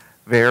 and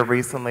very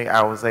recently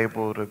I was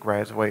able to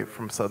graduate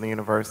from Southern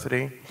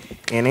University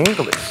in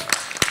English.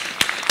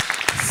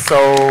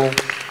 So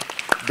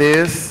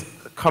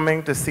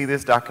coming to see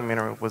this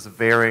documentary was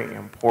very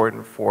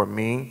important for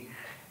me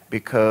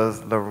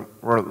because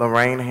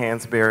Lorraine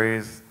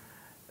Hansberry's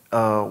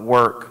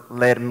work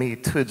led me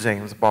to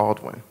James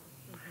Baldwin.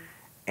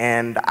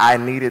 And I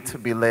needed to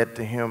be led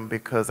to him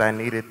because I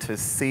needed to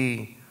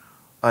see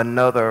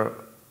another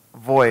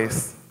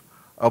voice,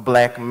 a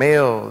black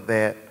male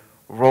that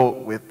wrote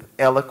with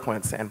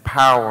eloquence and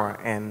power,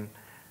 and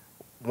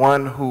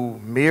one who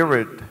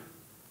mirrored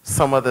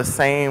some of the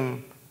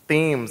same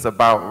themes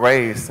about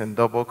race and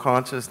double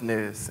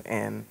consciousness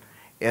and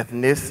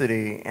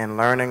ethnicity and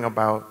learning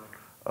about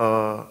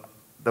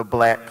the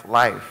black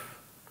life.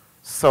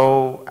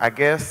 So I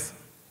guess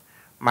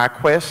my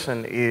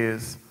question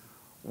is,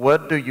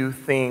 what do you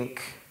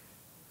think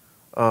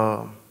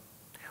Lorraine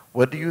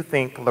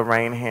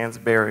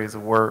Hansberry's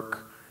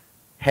work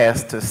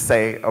has to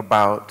say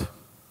about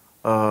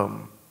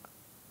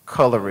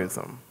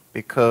colorism?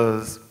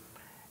 Because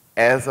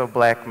as a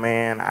black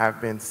man,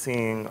 I've been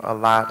seeing a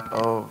lot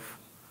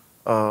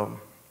of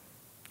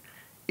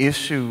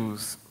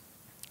issues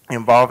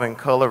involving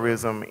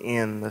colorism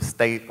in the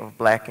state of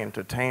black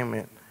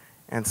entertainment.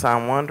 And so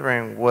I'm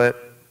wondering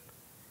what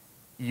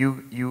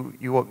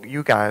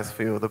you guys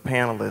feel, the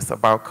panelists,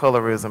 about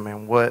colorism,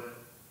 and what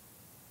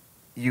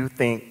you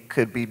think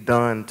could be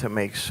done to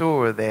make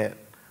sure that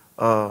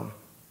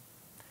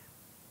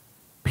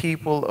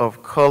people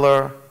of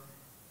color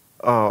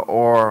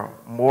are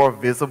more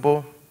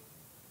visible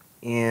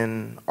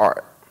in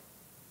art.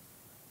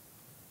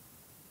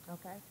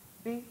 Okay.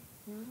 B,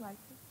 you would like to?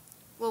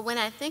 Well, when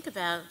I think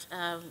about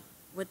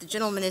what the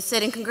gentleman has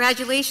said, and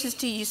congratulations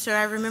to you, sir.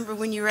 I remember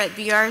when you were at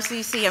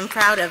BRCC. I'm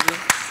proud of you.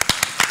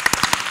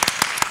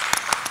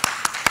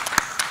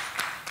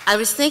 I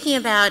was thinking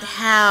about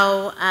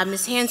how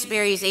Ms.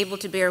 Hansberry is able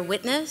to bear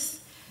witness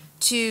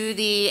to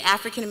the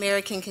African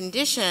American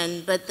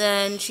condition, but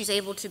then she's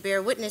able to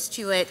bear witness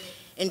to it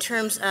in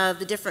terms of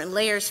the different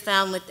layers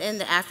found within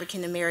the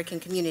African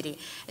American community.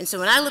 And so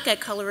when I look at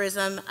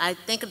colorism, I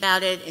think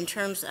about it in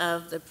terms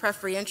of the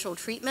preferential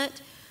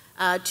treatment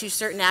to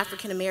certain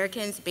African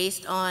Americans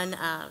based on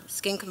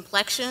skin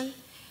complexion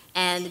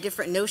and the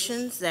different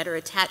notions that are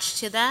attached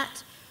to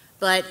that,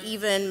 but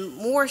even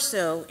more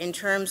so in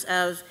terms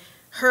of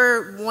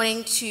her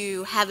wanting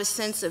to have a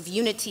sense of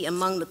unity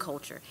among the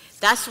culture.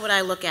 That's what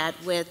I look at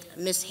with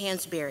Ms.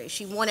 Hansberry.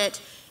 She wanted,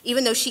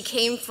 even though she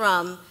came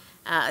from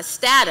a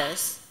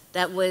status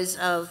that was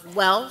of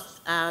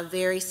wealth,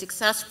 very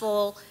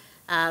successful,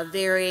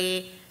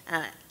 very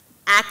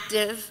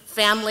active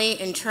family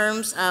in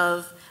terms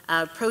of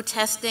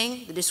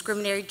protesting the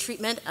discriminatory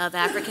treatment of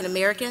African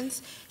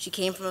Americans. She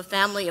came from a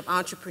family of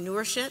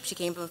entrepreneurship. She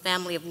came from a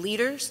family of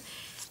leaders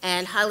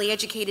and highly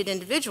educated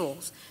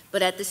individuals.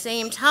 But at the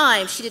same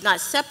time, she did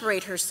not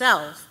separate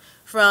herself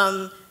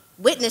from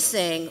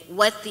witnessing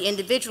what the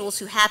individuals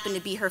who happened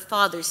to be her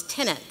father's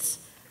tenants,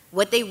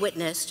 what they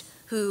witnessed,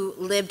 who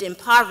lived in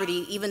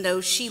poverty, even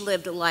though she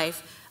lived a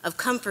life of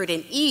comfort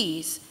and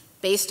ease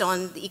based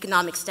on the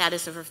economic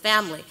status of her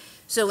family.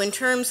 So in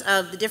terms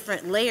of the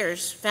different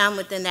layers found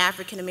within the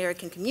African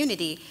American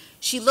community,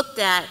 she looked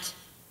at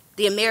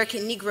the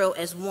American Negro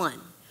as one.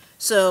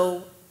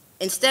 So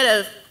instead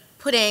of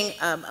putting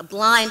a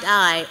blind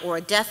eye or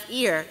a deaf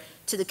ear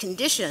to the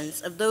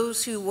conditions of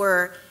those who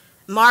were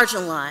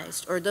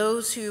marginalized or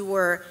those who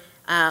were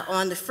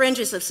on the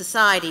fringes of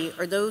society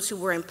or those who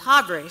were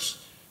impoverished,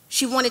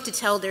 she wanted to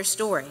tell their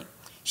story.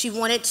 She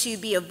wanted to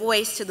be a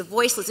voice to the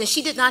voiceless, and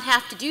she did not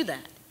have to do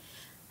that.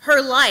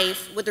 Her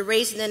life with the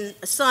Raising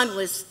a Son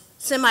was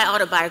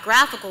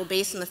semi-autobiographical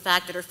based on the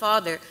fact that her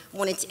father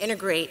wanted to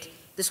integrate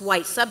this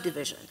white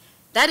subdivision.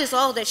 That is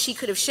all that she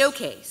could have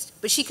showcased,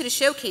 but she could have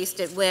showcased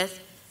it with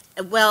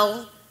a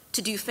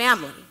well-to-do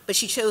family, but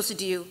she chose to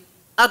do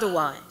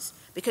otherwise,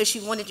 because she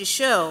wanted to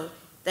show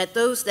that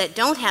those that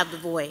don't have the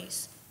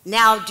voice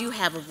now do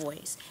have a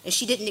voice. And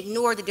she didn't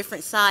ignore the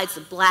different sides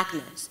of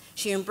blackness.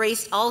 She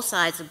embraced all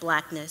sides of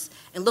blackness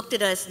and looked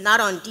at us not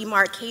on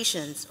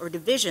demarcations or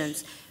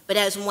divisions, but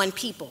as one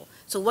people.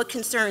 So what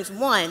concerns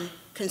one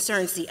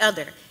concerns the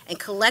other. And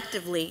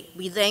collectively,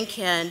 we then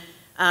can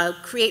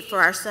create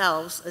for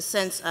ourselves a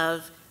sense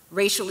of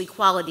racial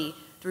equality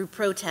through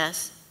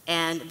protests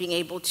and being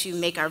able to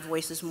make our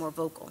voices more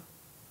vocal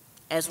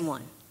as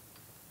one.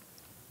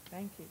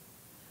 Thank you.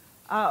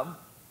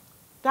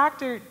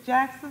 Dr.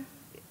 Jackson,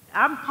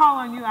 I'm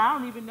calling you. I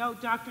don't even know,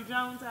 Dr.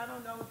 Jones, I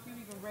don't know if you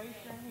even raised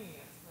your hand.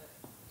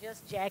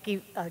 Just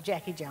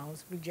Jackie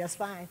Jones, be just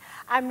fine.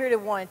 I really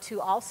wanted to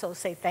also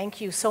say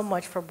thank you so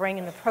much for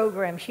bringing the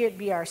program here at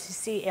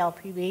BRCC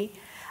LPB.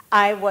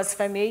 I was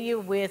familiar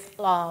with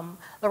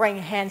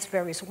Lorraine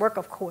Hansberry's work,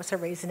 of course, A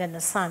Raisin in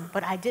the Sun,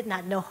 but I did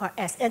not know her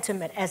as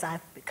intimate as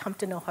I've come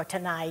to know her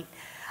tonight.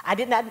 I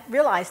did not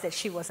realize that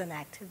she was an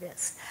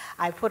activist.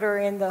 I put her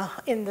in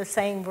the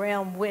same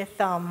realm with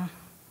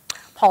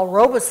Paul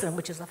Robeson,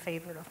 which is a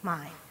favorite of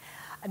mine.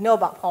 I know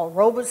about Paul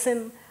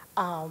Robeson.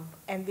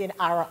 And then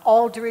Ira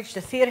Aldridge.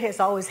 The theater has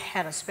always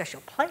had a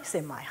special place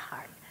in my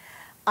heart.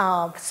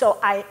 So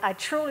I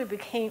truly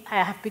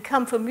have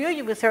become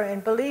familiar with her,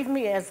 and believe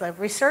me, as a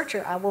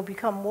researcher, I will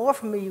become more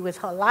familiar with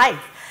her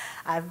life.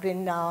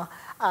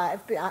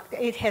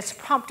 It has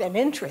prompted an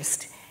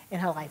interest in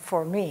her life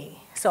for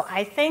me. So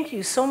I thank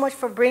you so much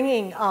for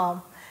bringing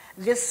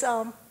this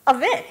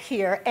event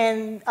here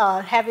and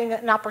having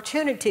an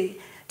opportunity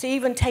to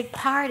even take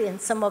part in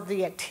some of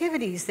the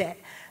activities that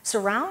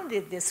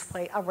surrounded this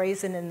play, A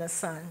Raisin in the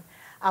Sun.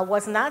 I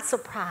was not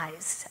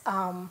surprised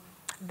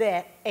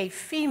that a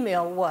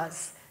female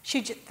was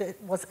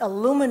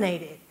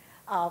illuminated.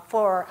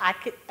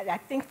 I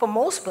think for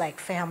most black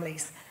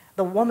families,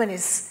 the woman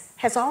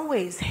has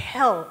always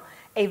held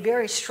a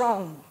very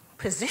strong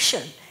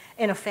position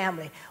in a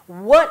family.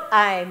 What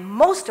I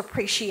most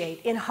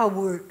appreciate in her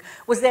work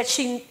was that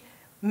she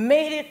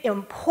made it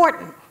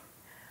important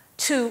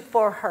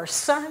for her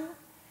son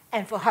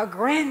and for her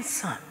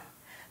grandson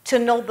to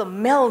know the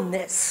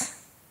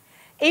maleness.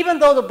 Even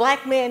though the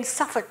black man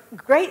suffered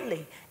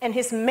greatly and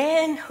his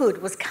manhood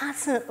was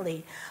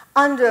constantly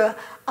under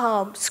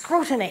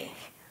scrutiny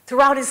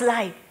throughout his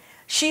life,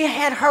 she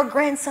had her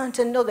grandson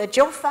to know that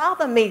your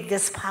father made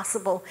this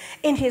possible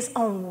in his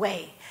own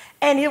way.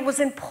 And it was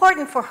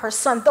important for her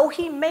son, though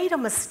he made a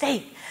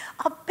mistake,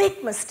 a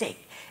big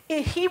mistake,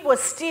 he was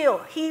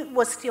still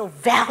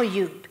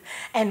valued.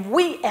 And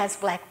we as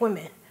black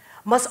women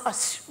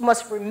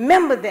must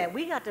remember that.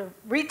 We got to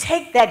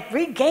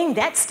regain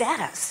that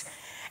status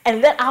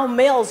and let our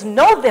males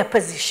know their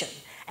position,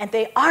 and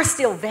they are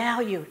still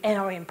valued and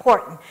are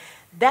important.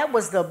 That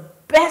was the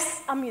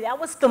best, that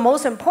was the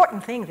most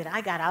important thing that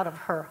I got out of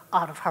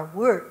her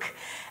work.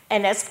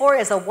 And as far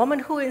as a woman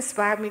who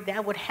inspired me,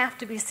 that would have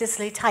to be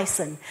Cicely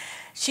Tyson.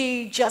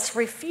 She just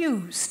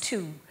refused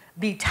to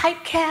be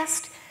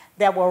typecast.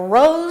 There were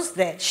roles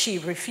that she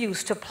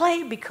refused to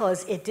play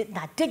because it did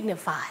not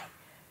dignify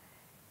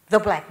the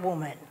black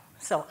woman.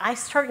 So I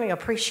certainly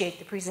appreciate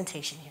the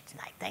presentation here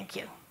tonight. Thank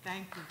you.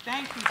 Thank you.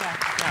 Thank you,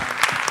 Dr. Jones.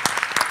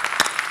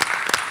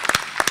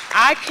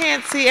 I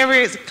can't see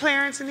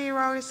Clarence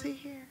Nero, is he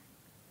here?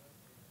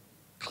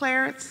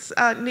 Clarence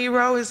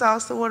Nero is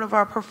also one of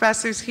our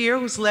professors here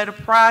who's led a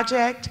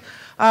project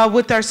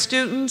with our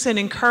students and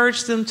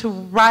encouraged them to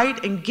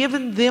write and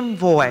given them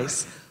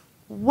voice.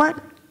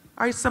 What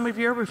are some of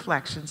your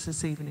reflections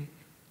this evening?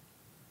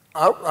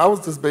 I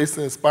was just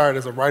basically inspired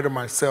as a writer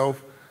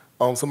myself,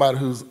 somebody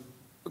who's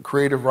a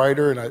creative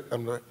writer, and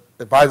I'm the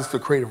advisor to the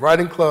Creative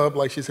Writing Club.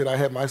 Like she said, I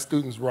had my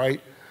students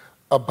write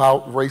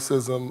about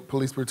racism,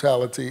 police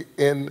brutality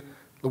in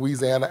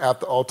Louisiana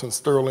after Alton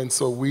Sterling.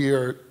 So we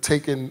are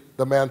taking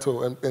the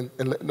mantle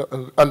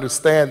and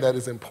understand that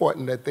it's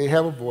important that they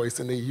have a voice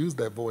and they use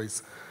that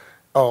voice.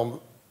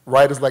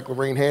 Writers like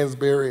Lorraine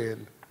Hansberry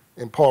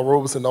and Paul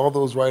Robeson, all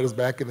those writers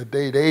back in the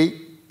day,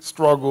 they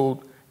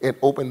struggled and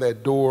opened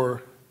that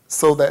door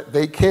so that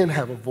they can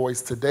have a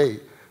voice today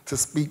to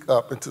speak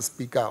up and to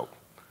speak out.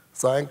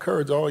 So I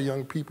encourage all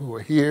young people who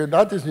are here,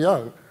 not just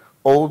young,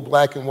 old,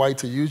 black, and white,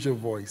 to use your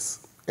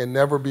voice and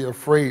never be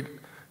afraid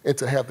and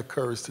to have the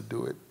courage to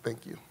do it.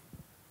 Thank you.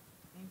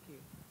 Thank you.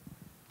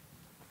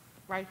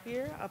 Right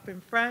here, up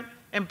in front.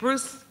 And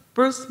Bruce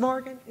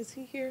Morgan, is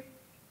he here?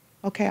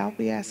 Okay, I'll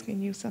be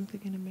asking you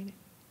something in a minute.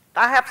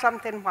 I have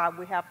something while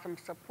we have some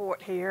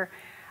support here.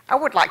 I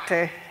would like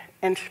to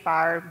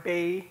inspire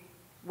Bea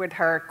with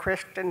her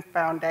Christian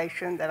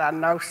foundation that I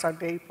know so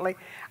deeply.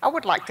 I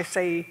would like to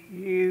see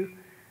you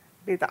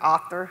be the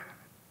author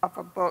of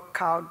a book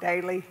called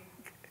Daily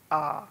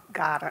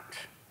Guidance.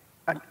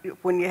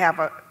 When you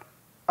have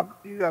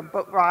you're a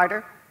book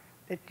writer,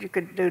 that you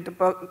could do the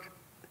book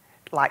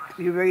like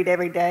you read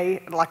every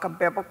day, like a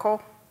biblical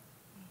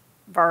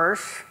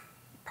verse,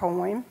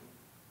 poem.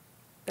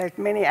 There's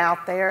many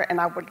out there,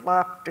 and I would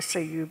love to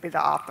see you be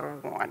the author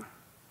of one.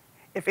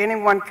 If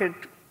anyone could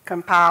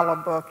compile a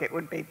book, it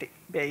would be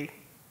Bea.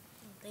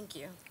 Thank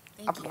you.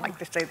 I would like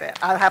to say that.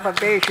 I have a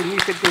vision, you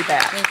could do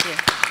that. Thank you.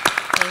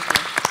 Thank you.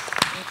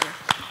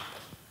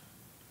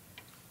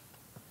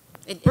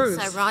 Thank you. Bruce.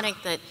 It's ironic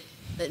that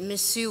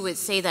Miss Sue would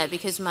say that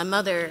because my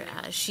mother,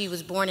 she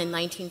was born in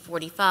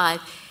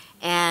 1945,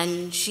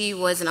 and she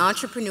was an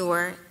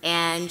entrepreneur,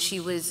 and she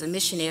was a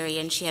missionary,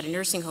 and she had a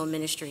nursing home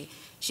ministry.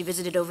 She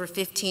visited over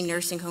 15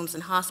 nursing homes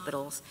and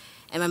hospitals,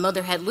 and my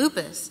mother had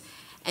lupus.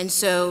 And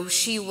so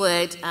she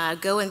would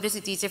go and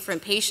visit these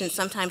different patients.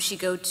 Sometimes she'd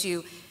go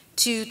to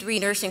 2-3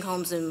 nursing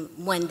homes in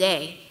one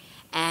day.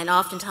 And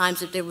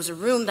oftentimes if there was a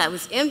room that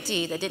was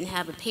empty that didn't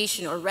have a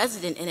patient or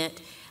resident in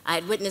it, I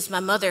had witnessed my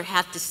mother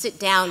have to sit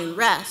down and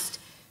rest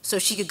so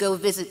she could go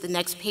visit the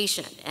next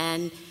patient.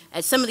 And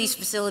at some of these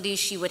facilities,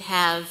 she would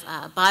have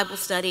Bible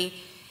study,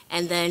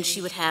 and then she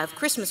would have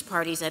Christmas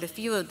parties at a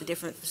few of the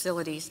different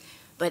facilities.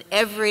 But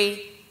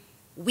every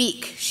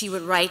week, she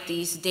would write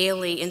these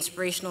daily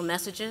inspirational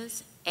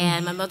messages.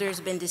 And my mother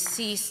has been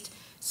deceased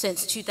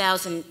since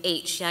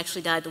 2008. She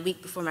actually died the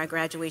week before my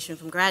graduation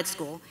from grad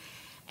school.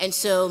 And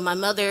so my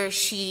mother,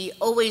 she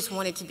always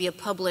wanted to be a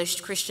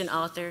published Christian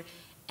author.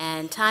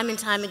 And time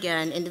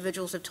again,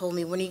 individuals have told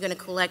me, when are you going to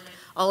collect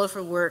all of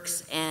her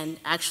works and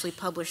actually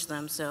publish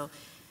them? So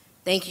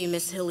thank you,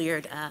 Ms.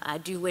 Hilliard. I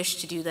do wish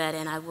to do that,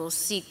 and I will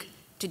seek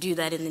to do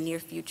that in the near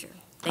future.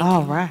 Thank you.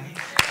 All right.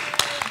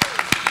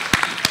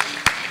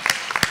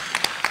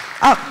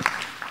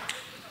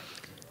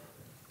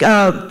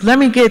 Let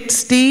me get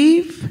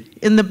Steve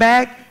in the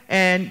back.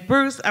 And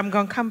Bruce, I'm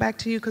going to come back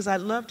to you because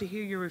I'd love to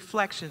hear your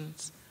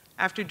reflections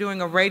after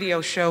doing a radio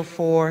show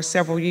for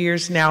several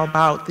years now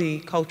about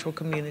the cultural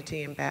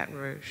community in Baton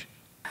Rouge.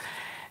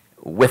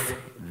 With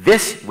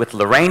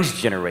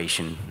Lorraine's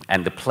generation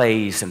and the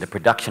plays and the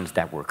productions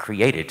that were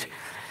created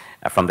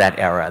from that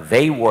era,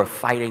 they were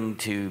fighting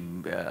to,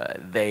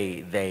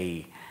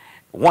 they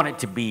wanted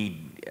to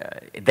be,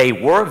 they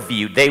were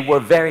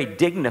very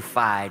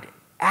dignified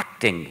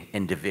acting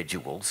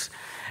individuals.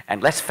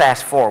 And let's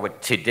fast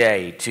forward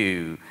today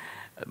to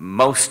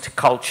most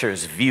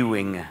cultures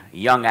viewing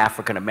young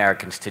African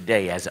Americans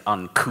today as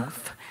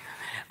uncouth,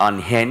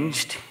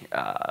 unhinged,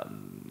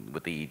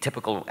 with the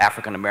typical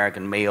African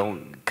American male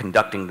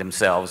conducting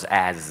themselves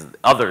as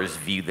others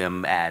view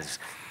them as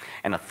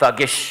in a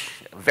thuggish,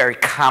 very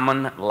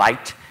common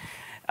light.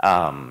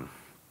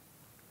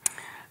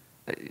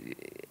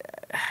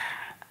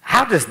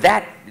 How does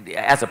that,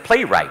 as a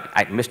playwright,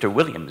 Mr.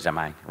 Williams, am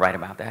I right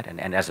about that?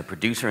 And as a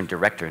producer and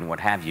director and what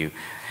have you,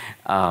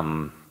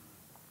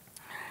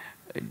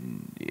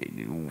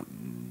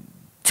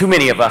 too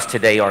many of us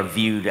today are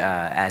viewed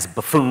as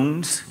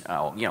buffoons,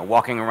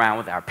 walking around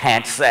with our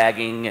pants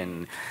sagging,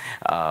 and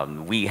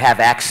we have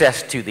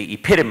access to the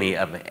epitome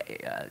of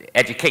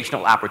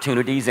educational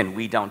opportunities, and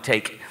we don't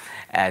take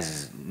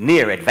as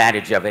near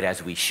advantage of it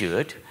as we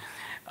should.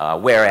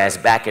 Whereas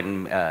back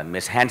in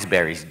Ms.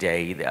 Hansberry's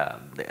day,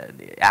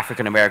 the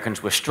African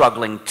Americans were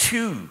struggling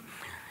to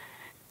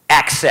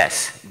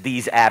access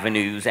these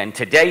avenues, and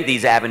today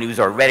these avenues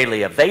are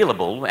readily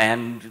available,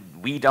 and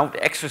we don't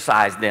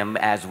exercise them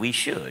as we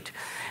should.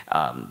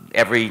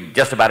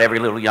 Just about every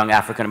little young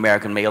African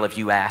American male, if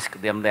you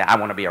ask them that I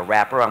want to be a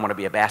rapper, I want to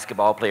be a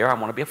basketball player, I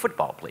want to be a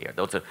football player.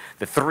 Those are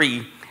the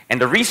three, and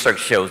the research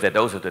shows that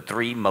those are the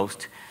three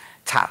most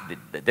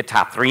the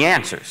top three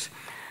answers.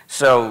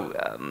 So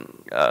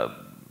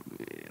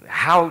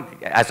how,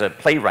 as a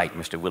playwright,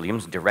 Mr.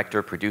 Williams,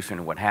 director, producer,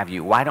 and what have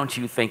you, why don't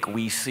you think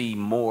we see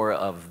more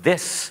of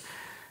this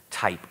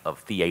type of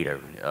theater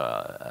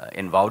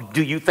involved?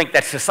 Do you think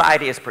that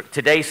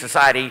today's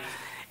society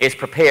is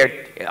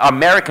prepared,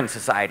 American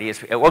society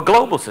is, or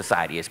global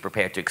society is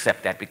prepared to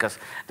accept that? Because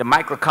the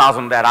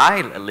microcosm that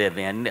I live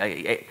in,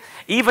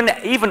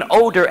 even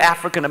older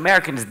African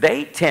Americans,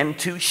 they tend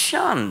to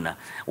shun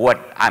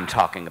what I'm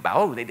talking about.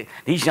 Oh,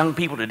 these young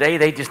people today,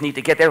 they just need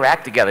to get their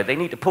act together. They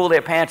need to pull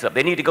their pants up.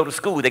 They need to go to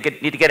school. They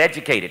need to get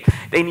educated.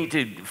 They need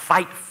to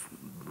fight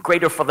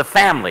greater for the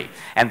family.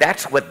 And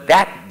that's what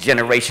that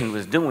generation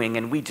was doing,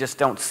 and we just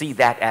don't see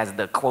that as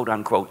the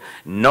quote-unquote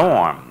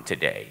norm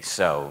today.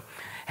 So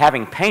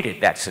having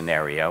painted that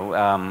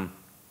scenario,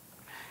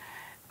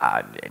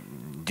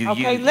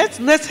 Okay,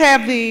 let's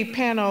have the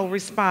panel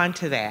respond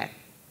to that.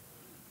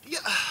 Yeah,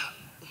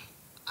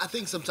 I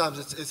think sometimes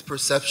it's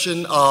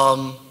perception.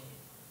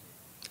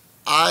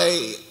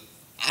 I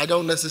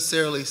don't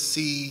necessarily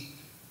see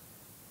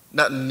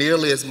not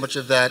nearly as much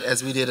of that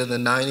as we did in the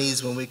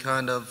 90s when we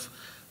kind of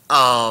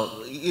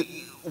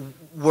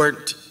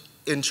weren't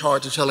in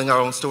charge of telling our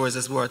own stories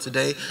as we are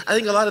today. I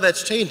think a lot of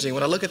that's changing.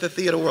 When I look at the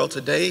theater world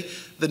today,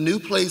 the new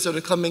plays that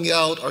are coming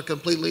out are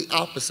completely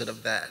opposite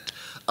of that.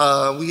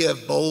 We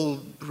have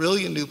bold,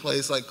 brilliant new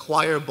plays like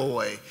Choir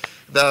Boy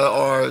that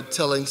are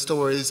telling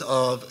stories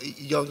of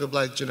younger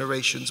black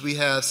generations. We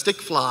have Stick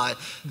Fly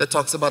that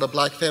talks about a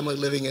black family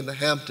living in the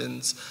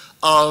Hamptons.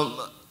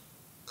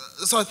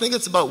 So I think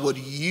it's about what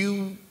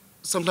you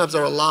sometimes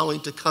are allowing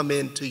to come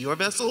into your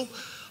vessel.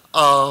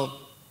 So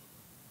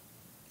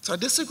I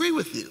disagree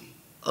with you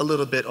a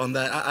little bit on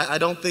that. I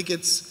don't think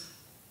it's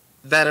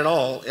that at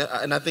all,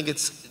 and I think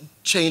it's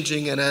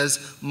changing, and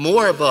as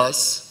more of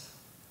us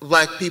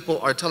Black people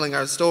are telling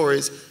our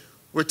stories,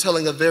 we're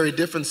telling a very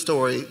different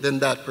story than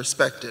that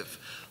perspective.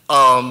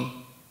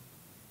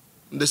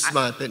 This is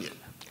my opinion.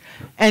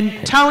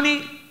 And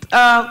Tony,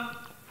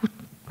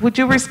 would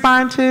you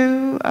respond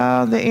to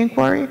the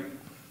inquiry?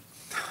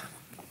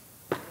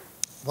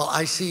 Well,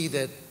 I see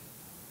that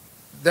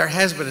there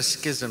has been a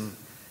schism,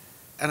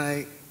 and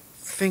I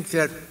think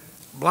that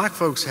black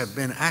folks have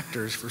been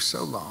actors for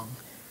so long.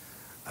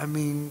 I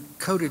mean,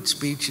 coded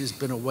speech has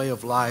been a way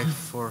of life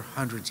for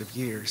hundreds of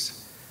years.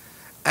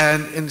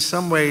 And in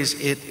some ways,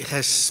 it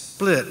has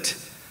split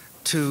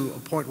to a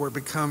point where it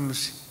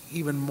becomes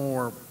even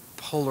more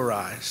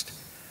polarized.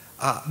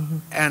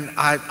 And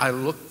I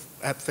look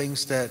at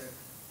things that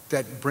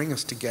bring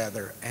us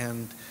together.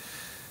 And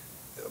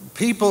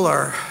people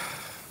are,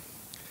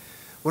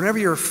 whenever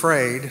you're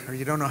afraid or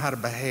you don't know how to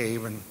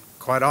behave, and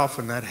quite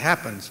often that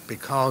happens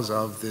because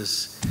of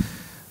this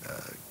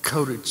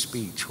coded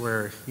speech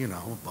where, you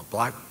know, a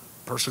black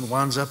person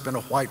winds up in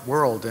a white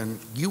world and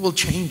you will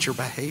change your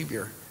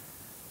behavior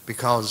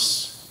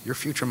because your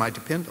future might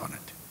depend on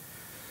it.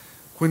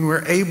 When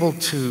we're able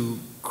to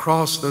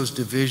cross those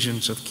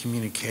divisions of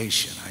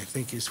communication, I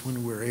think is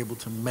when we're able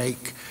to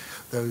make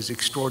those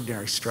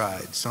extraordinary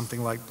strides.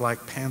 Something like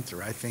Black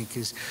Panther, I think,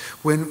 is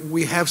when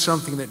we have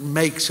something that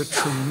makes a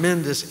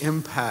tremendous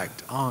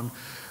impact on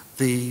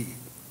the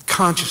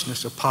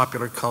consciousness of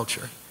popular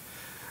culture,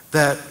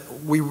 that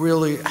we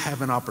really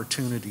have an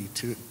opportunity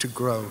to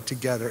grow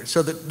together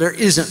so that there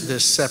isn't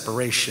this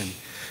separation,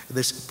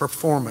 this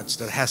performance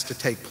that has to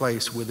take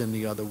place within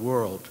the other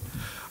world.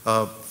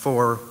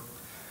 For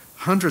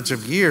hundreds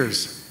of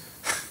years,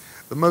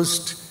 the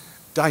most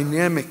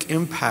dynamic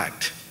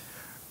impact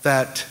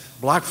that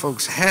black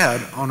folks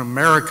had on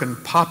American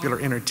popular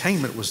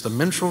entertainment was the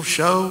minstrel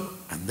show,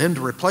 and then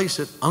to replace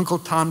it, Uncle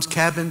Tom's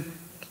Cabin,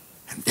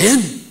 and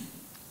then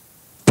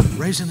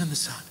Raisin in the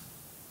Sun.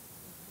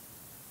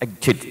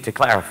 To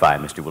clarify,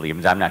 Mr.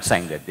 Williams, I'm not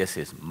saying that this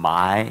is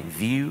my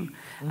view.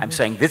 I'm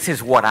saying this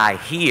is what I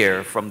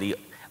hear from the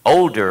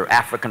older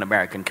African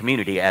American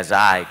community as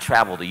I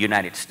travel the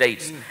United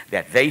States,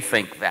 that they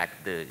think that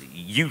the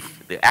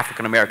youth, the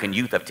African American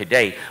youth of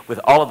today, with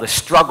all of the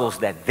struggles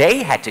that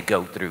they had to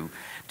go through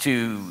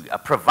to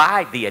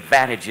provide the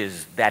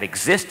advantages that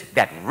exist,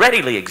 that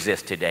readily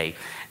exist today,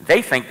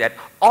 they think that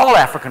all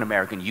African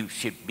American youth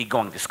should be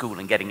going to school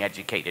and getting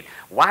educated.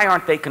 Why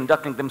aren't they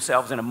conducting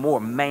themselves in a more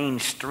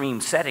mainstream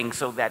setting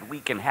so that we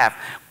can have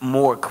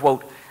more,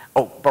 quote,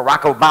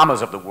 Barack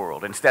Obamas of the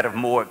world instead of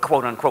more,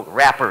 quote unquote,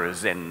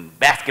 rappers and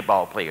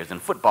basketball players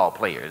and football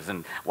players?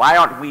 And why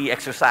aren't we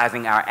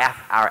exercising our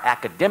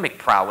academic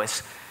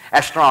prowess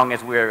as strong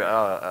as we're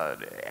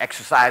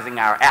exercising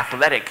our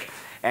athletic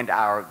and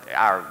our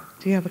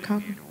Do you have a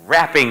comment?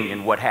 rapping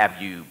and what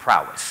have you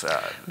prowess?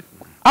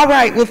 All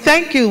right, well,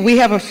 thank you. We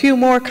have a few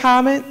more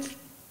comments.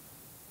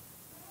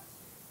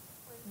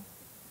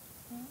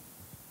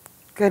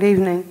 Good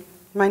evening.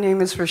 My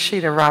name is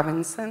Rashida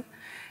Robinson,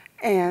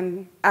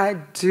 and I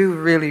do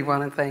really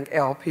want to thank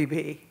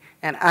LPB,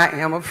 and I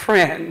am a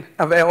friend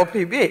of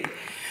LPB.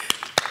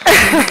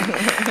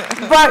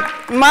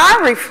 But my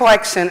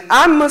reflection,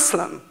 I'm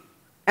Muslim,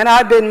 and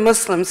I've been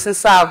Muslim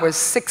since I was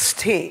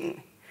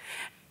 16,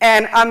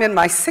 and I'm in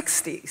my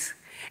 60s.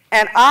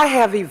 And I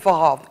have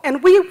evolved,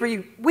 and we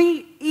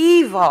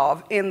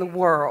evolve in the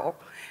world.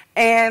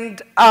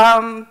 And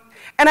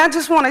I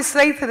just want to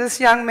say to this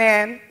young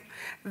man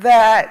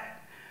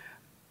that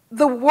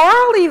the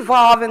world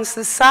evolve in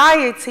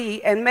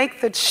society and make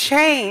the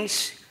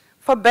change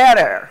for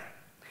better.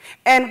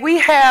 And we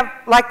have,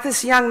 like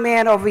this young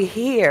man over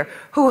here,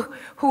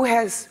 who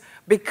has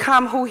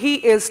become who he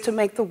is to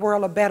make the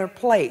world a better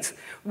place.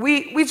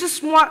 We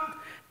just want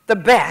the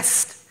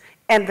best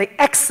and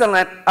the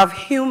excellent of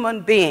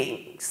human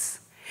beings.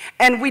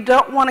 And we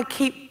don't want to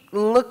keep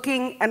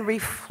looking and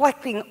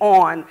reflecting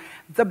on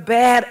the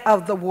bad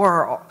of the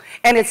world.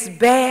 And it's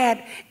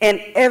bad in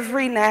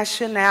every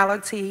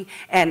nationality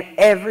and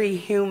every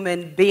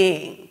human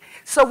being.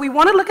 So we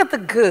want to look at the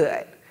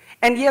good.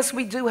 And yes,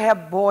 we do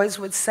have boys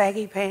with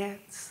saggy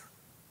pants.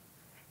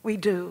 We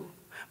do.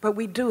 But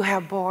we do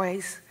have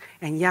boys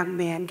and young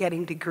men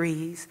getting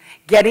degrees,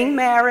 getting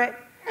married,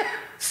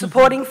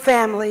 supporting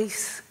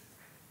families,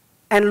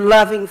 and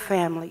loving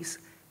families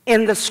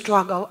in the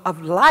struggle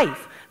of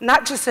life,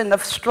 not just in the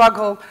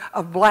struggle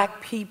of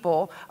black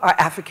people or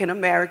African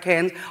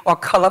Americans or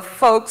colored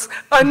folks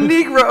or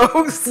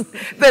Negroes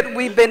that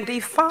we've been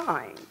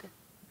defined.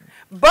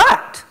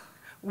 But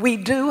we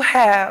do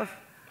have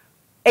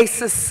a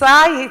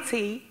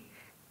society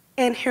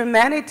and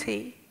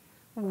humanity.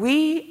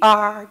 We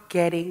are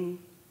getting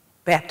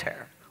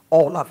better,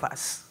 all of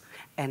us,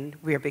 and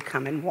we're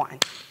becoming one.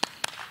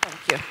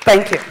 Thank you.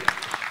 Thank you.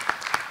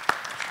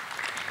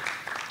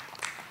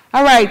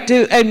 All right,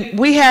 and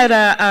we had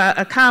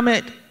a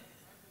comment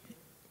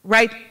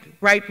right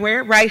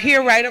where? Right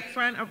here, right up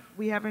front.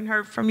 We haven't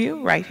heard from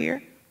you, right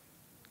here.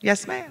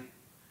 Yes, ma'am.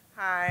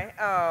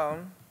 Hi,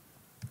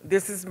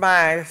 this is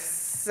my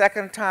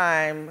second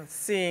time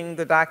seeing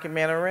the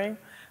documentary.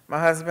 My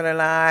husband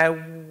and I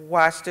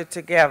watched it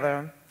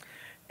together,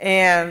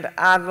 And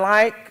I'd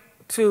like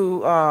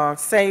to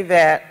say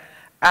that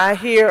I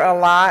hear a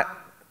lot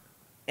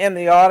in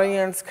the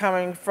audience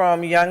coming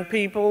from young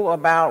people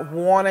about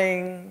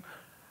wanting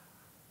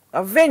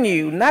a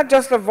venue, not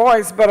just a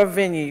voice, but a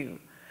venue.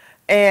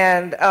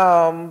 And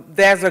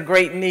there's a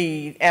great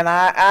need. And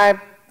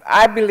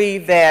I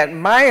believe that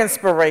my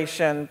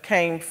inspiration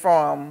came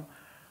from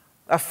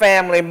a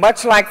family,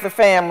 much like the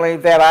family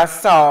that I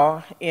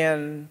saw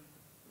in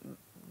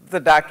the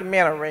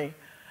documentary.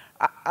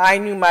 I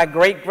knew my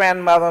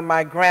great-grandmother,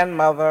 my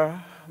grandmother,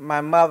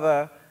 my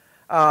mother.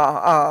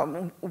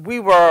 We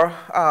were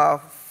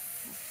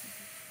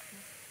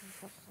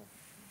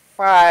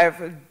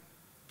 5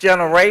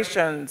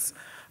 generations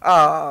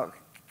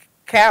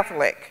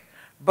Catholic,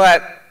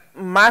 but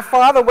my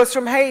father was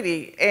from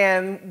Haiti,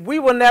 and we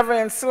were never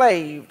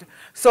enslaved.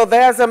 So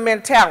there's a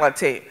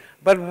mentality.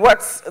 But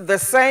what's the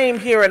same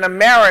here in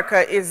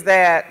America is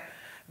that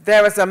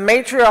there is a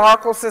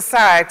matriarchal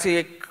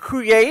society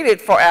created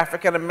for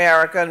African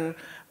Americans,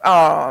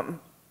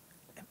 and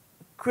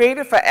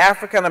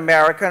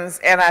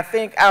I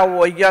think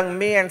our young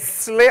men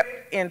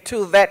slip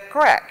into that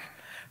crack.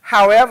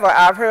 However,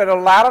 I've heard a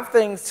lot of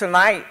things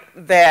tonight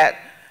that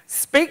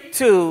speak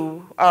to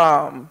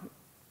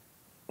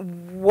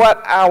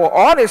what our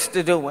artists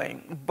are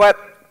doing, but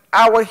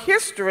our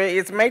history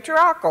is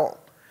matriarchal.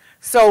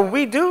 So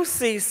we do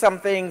see some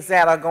things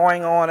that are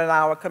going on in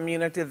our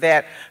community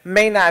that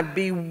may not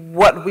be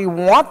what we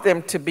want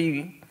them to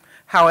be.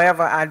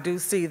 However, I do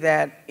see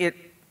that it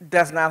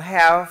does not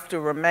have to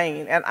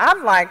remain. And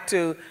I'd like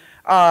to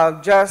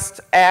just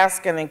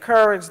ask and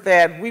encourage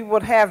that we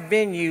would have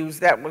venues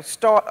that would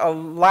start a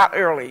lot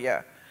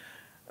earlier,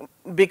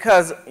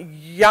 because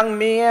young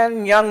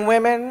men, young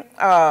women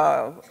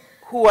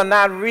who are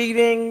not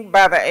reading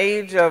by the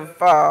age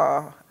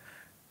of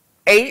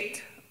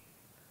 8,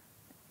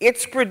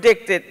 it's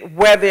predicted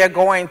where they're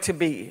going to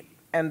be,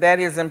 and that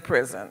is in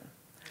prison.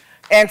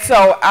 And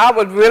so I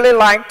would really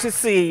like to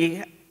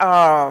see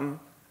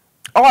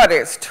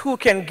artists who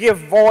can give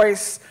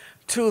voice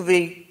to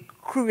the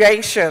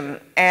creation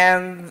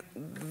and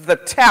the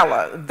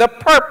talent, the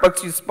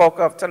purpose you spoke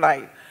of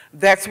tonight,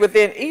 that's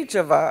within each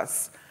of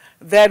us,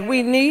 that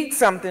we need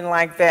something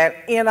like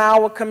that in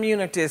our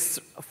communities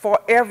for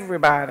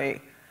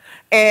everybody.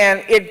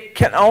 And it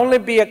can only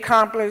be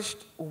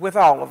accomplished with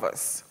all of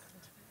us.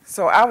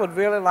 So I would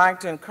really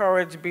like to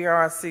encourage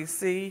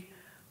BRCC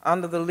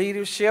under the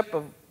leadership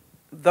of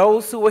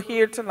those who are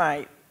here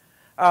tonight,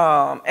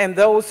 and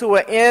those who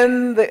are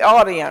in the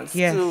audience,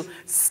 yes, to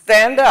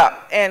stand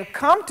up and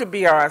come to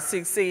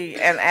BRCC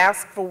and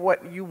ask for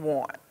what you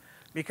want.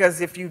 Because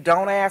if you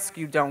don't ask,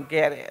 you don't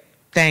get it.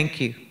 Thank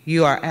you.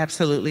 You are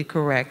absolutely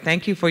correct.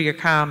 Thank you for your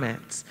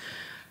comments.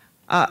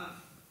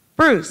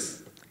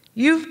 Bruce,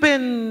 you've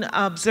been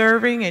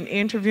observing and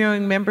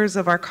interviewing members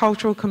of our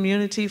cultural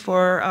community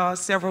for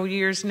several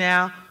years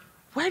now.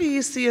 Where do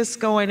you see us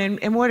going,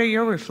 and what are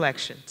your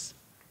reflections?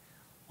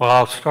 Well,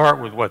 I'll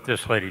start with what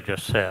this lady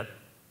just said.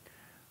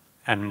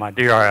 And my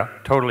dear, I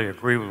totally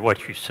agree with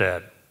what you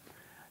said.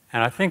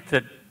 And I think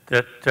that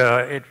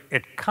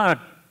it kind of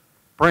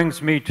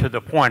brings me to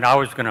the point I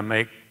was going to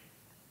make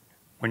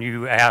when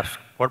you asked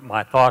what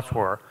my thoughts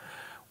were.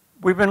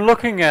 We've been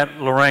looking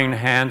at Lorraine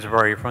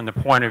Hansberry from the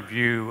point of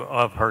view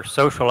of her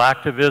social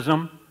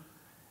activism,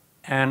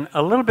 and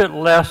a little bit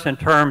less in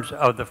terms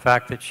of the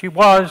fact that she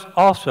was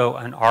also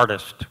an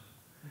artist.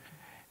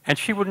 And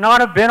she would not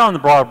have been on the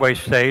Broadway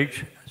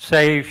stage,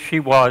 save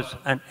she was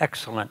an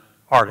excellent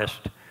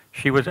artist.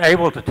 She was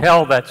able to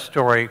tell that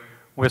story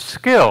with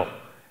skill.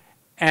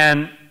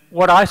 And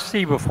what I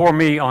see before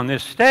me on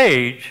this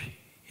stage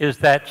is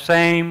that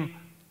same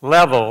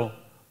level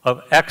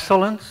of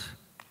excellence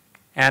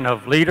and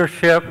of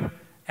leadership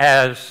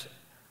as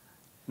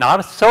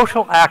not a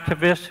social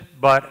activist,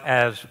 but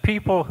as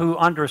people who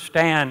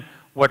understand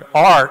what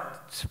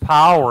art's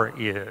power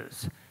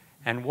is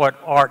and what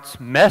art's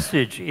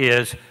message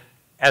is,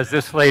 as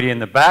this lady in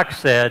the back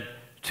said,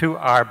 to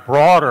our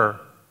broader,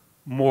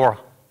 more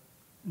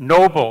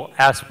noble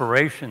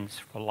aspirations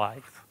for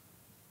life.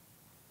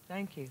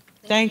 Thank you.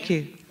 Thank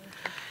you.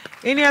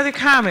 Any other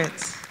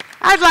comments?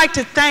 I'd like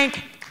to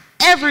thank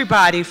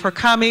everybody for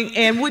coming,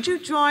 and would you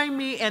join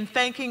me in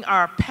thanking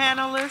our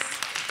panelists?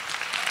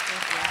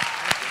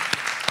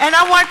 And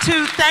I want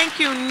to thank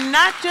you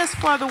not just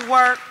for the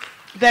work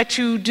that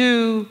you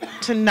do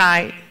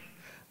tonight,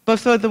 but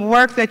for the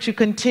work that you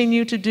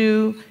continue to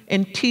do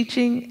in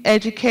teaching,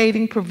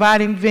 educating,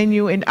 providing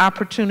venue and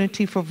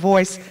opportunity for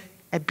voice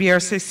at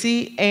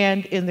BRCC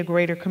and in the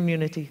greater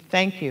community.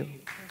 Thank you.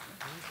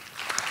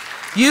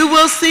 You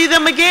will see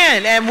them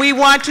again, and we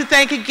want to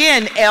thank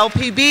again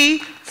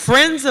LPB,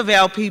 Friends of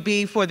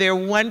LPB, for their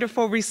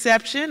wonderful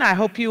reception. I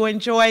hope you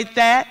enjoyed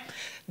that.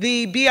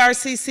 The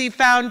BRCC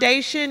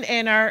Foundation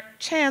and our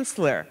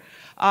Chancellor,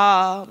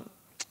 Dr.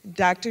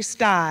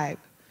 Stibe.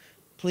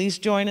 Please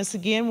join us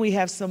again. We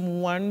have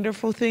some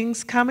wonderful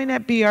things coming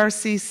at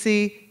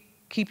BRCC.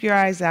 Keep your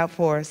eyes out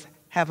for us.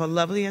 Have a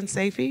lovely and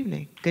safe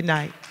evening. Good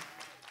night.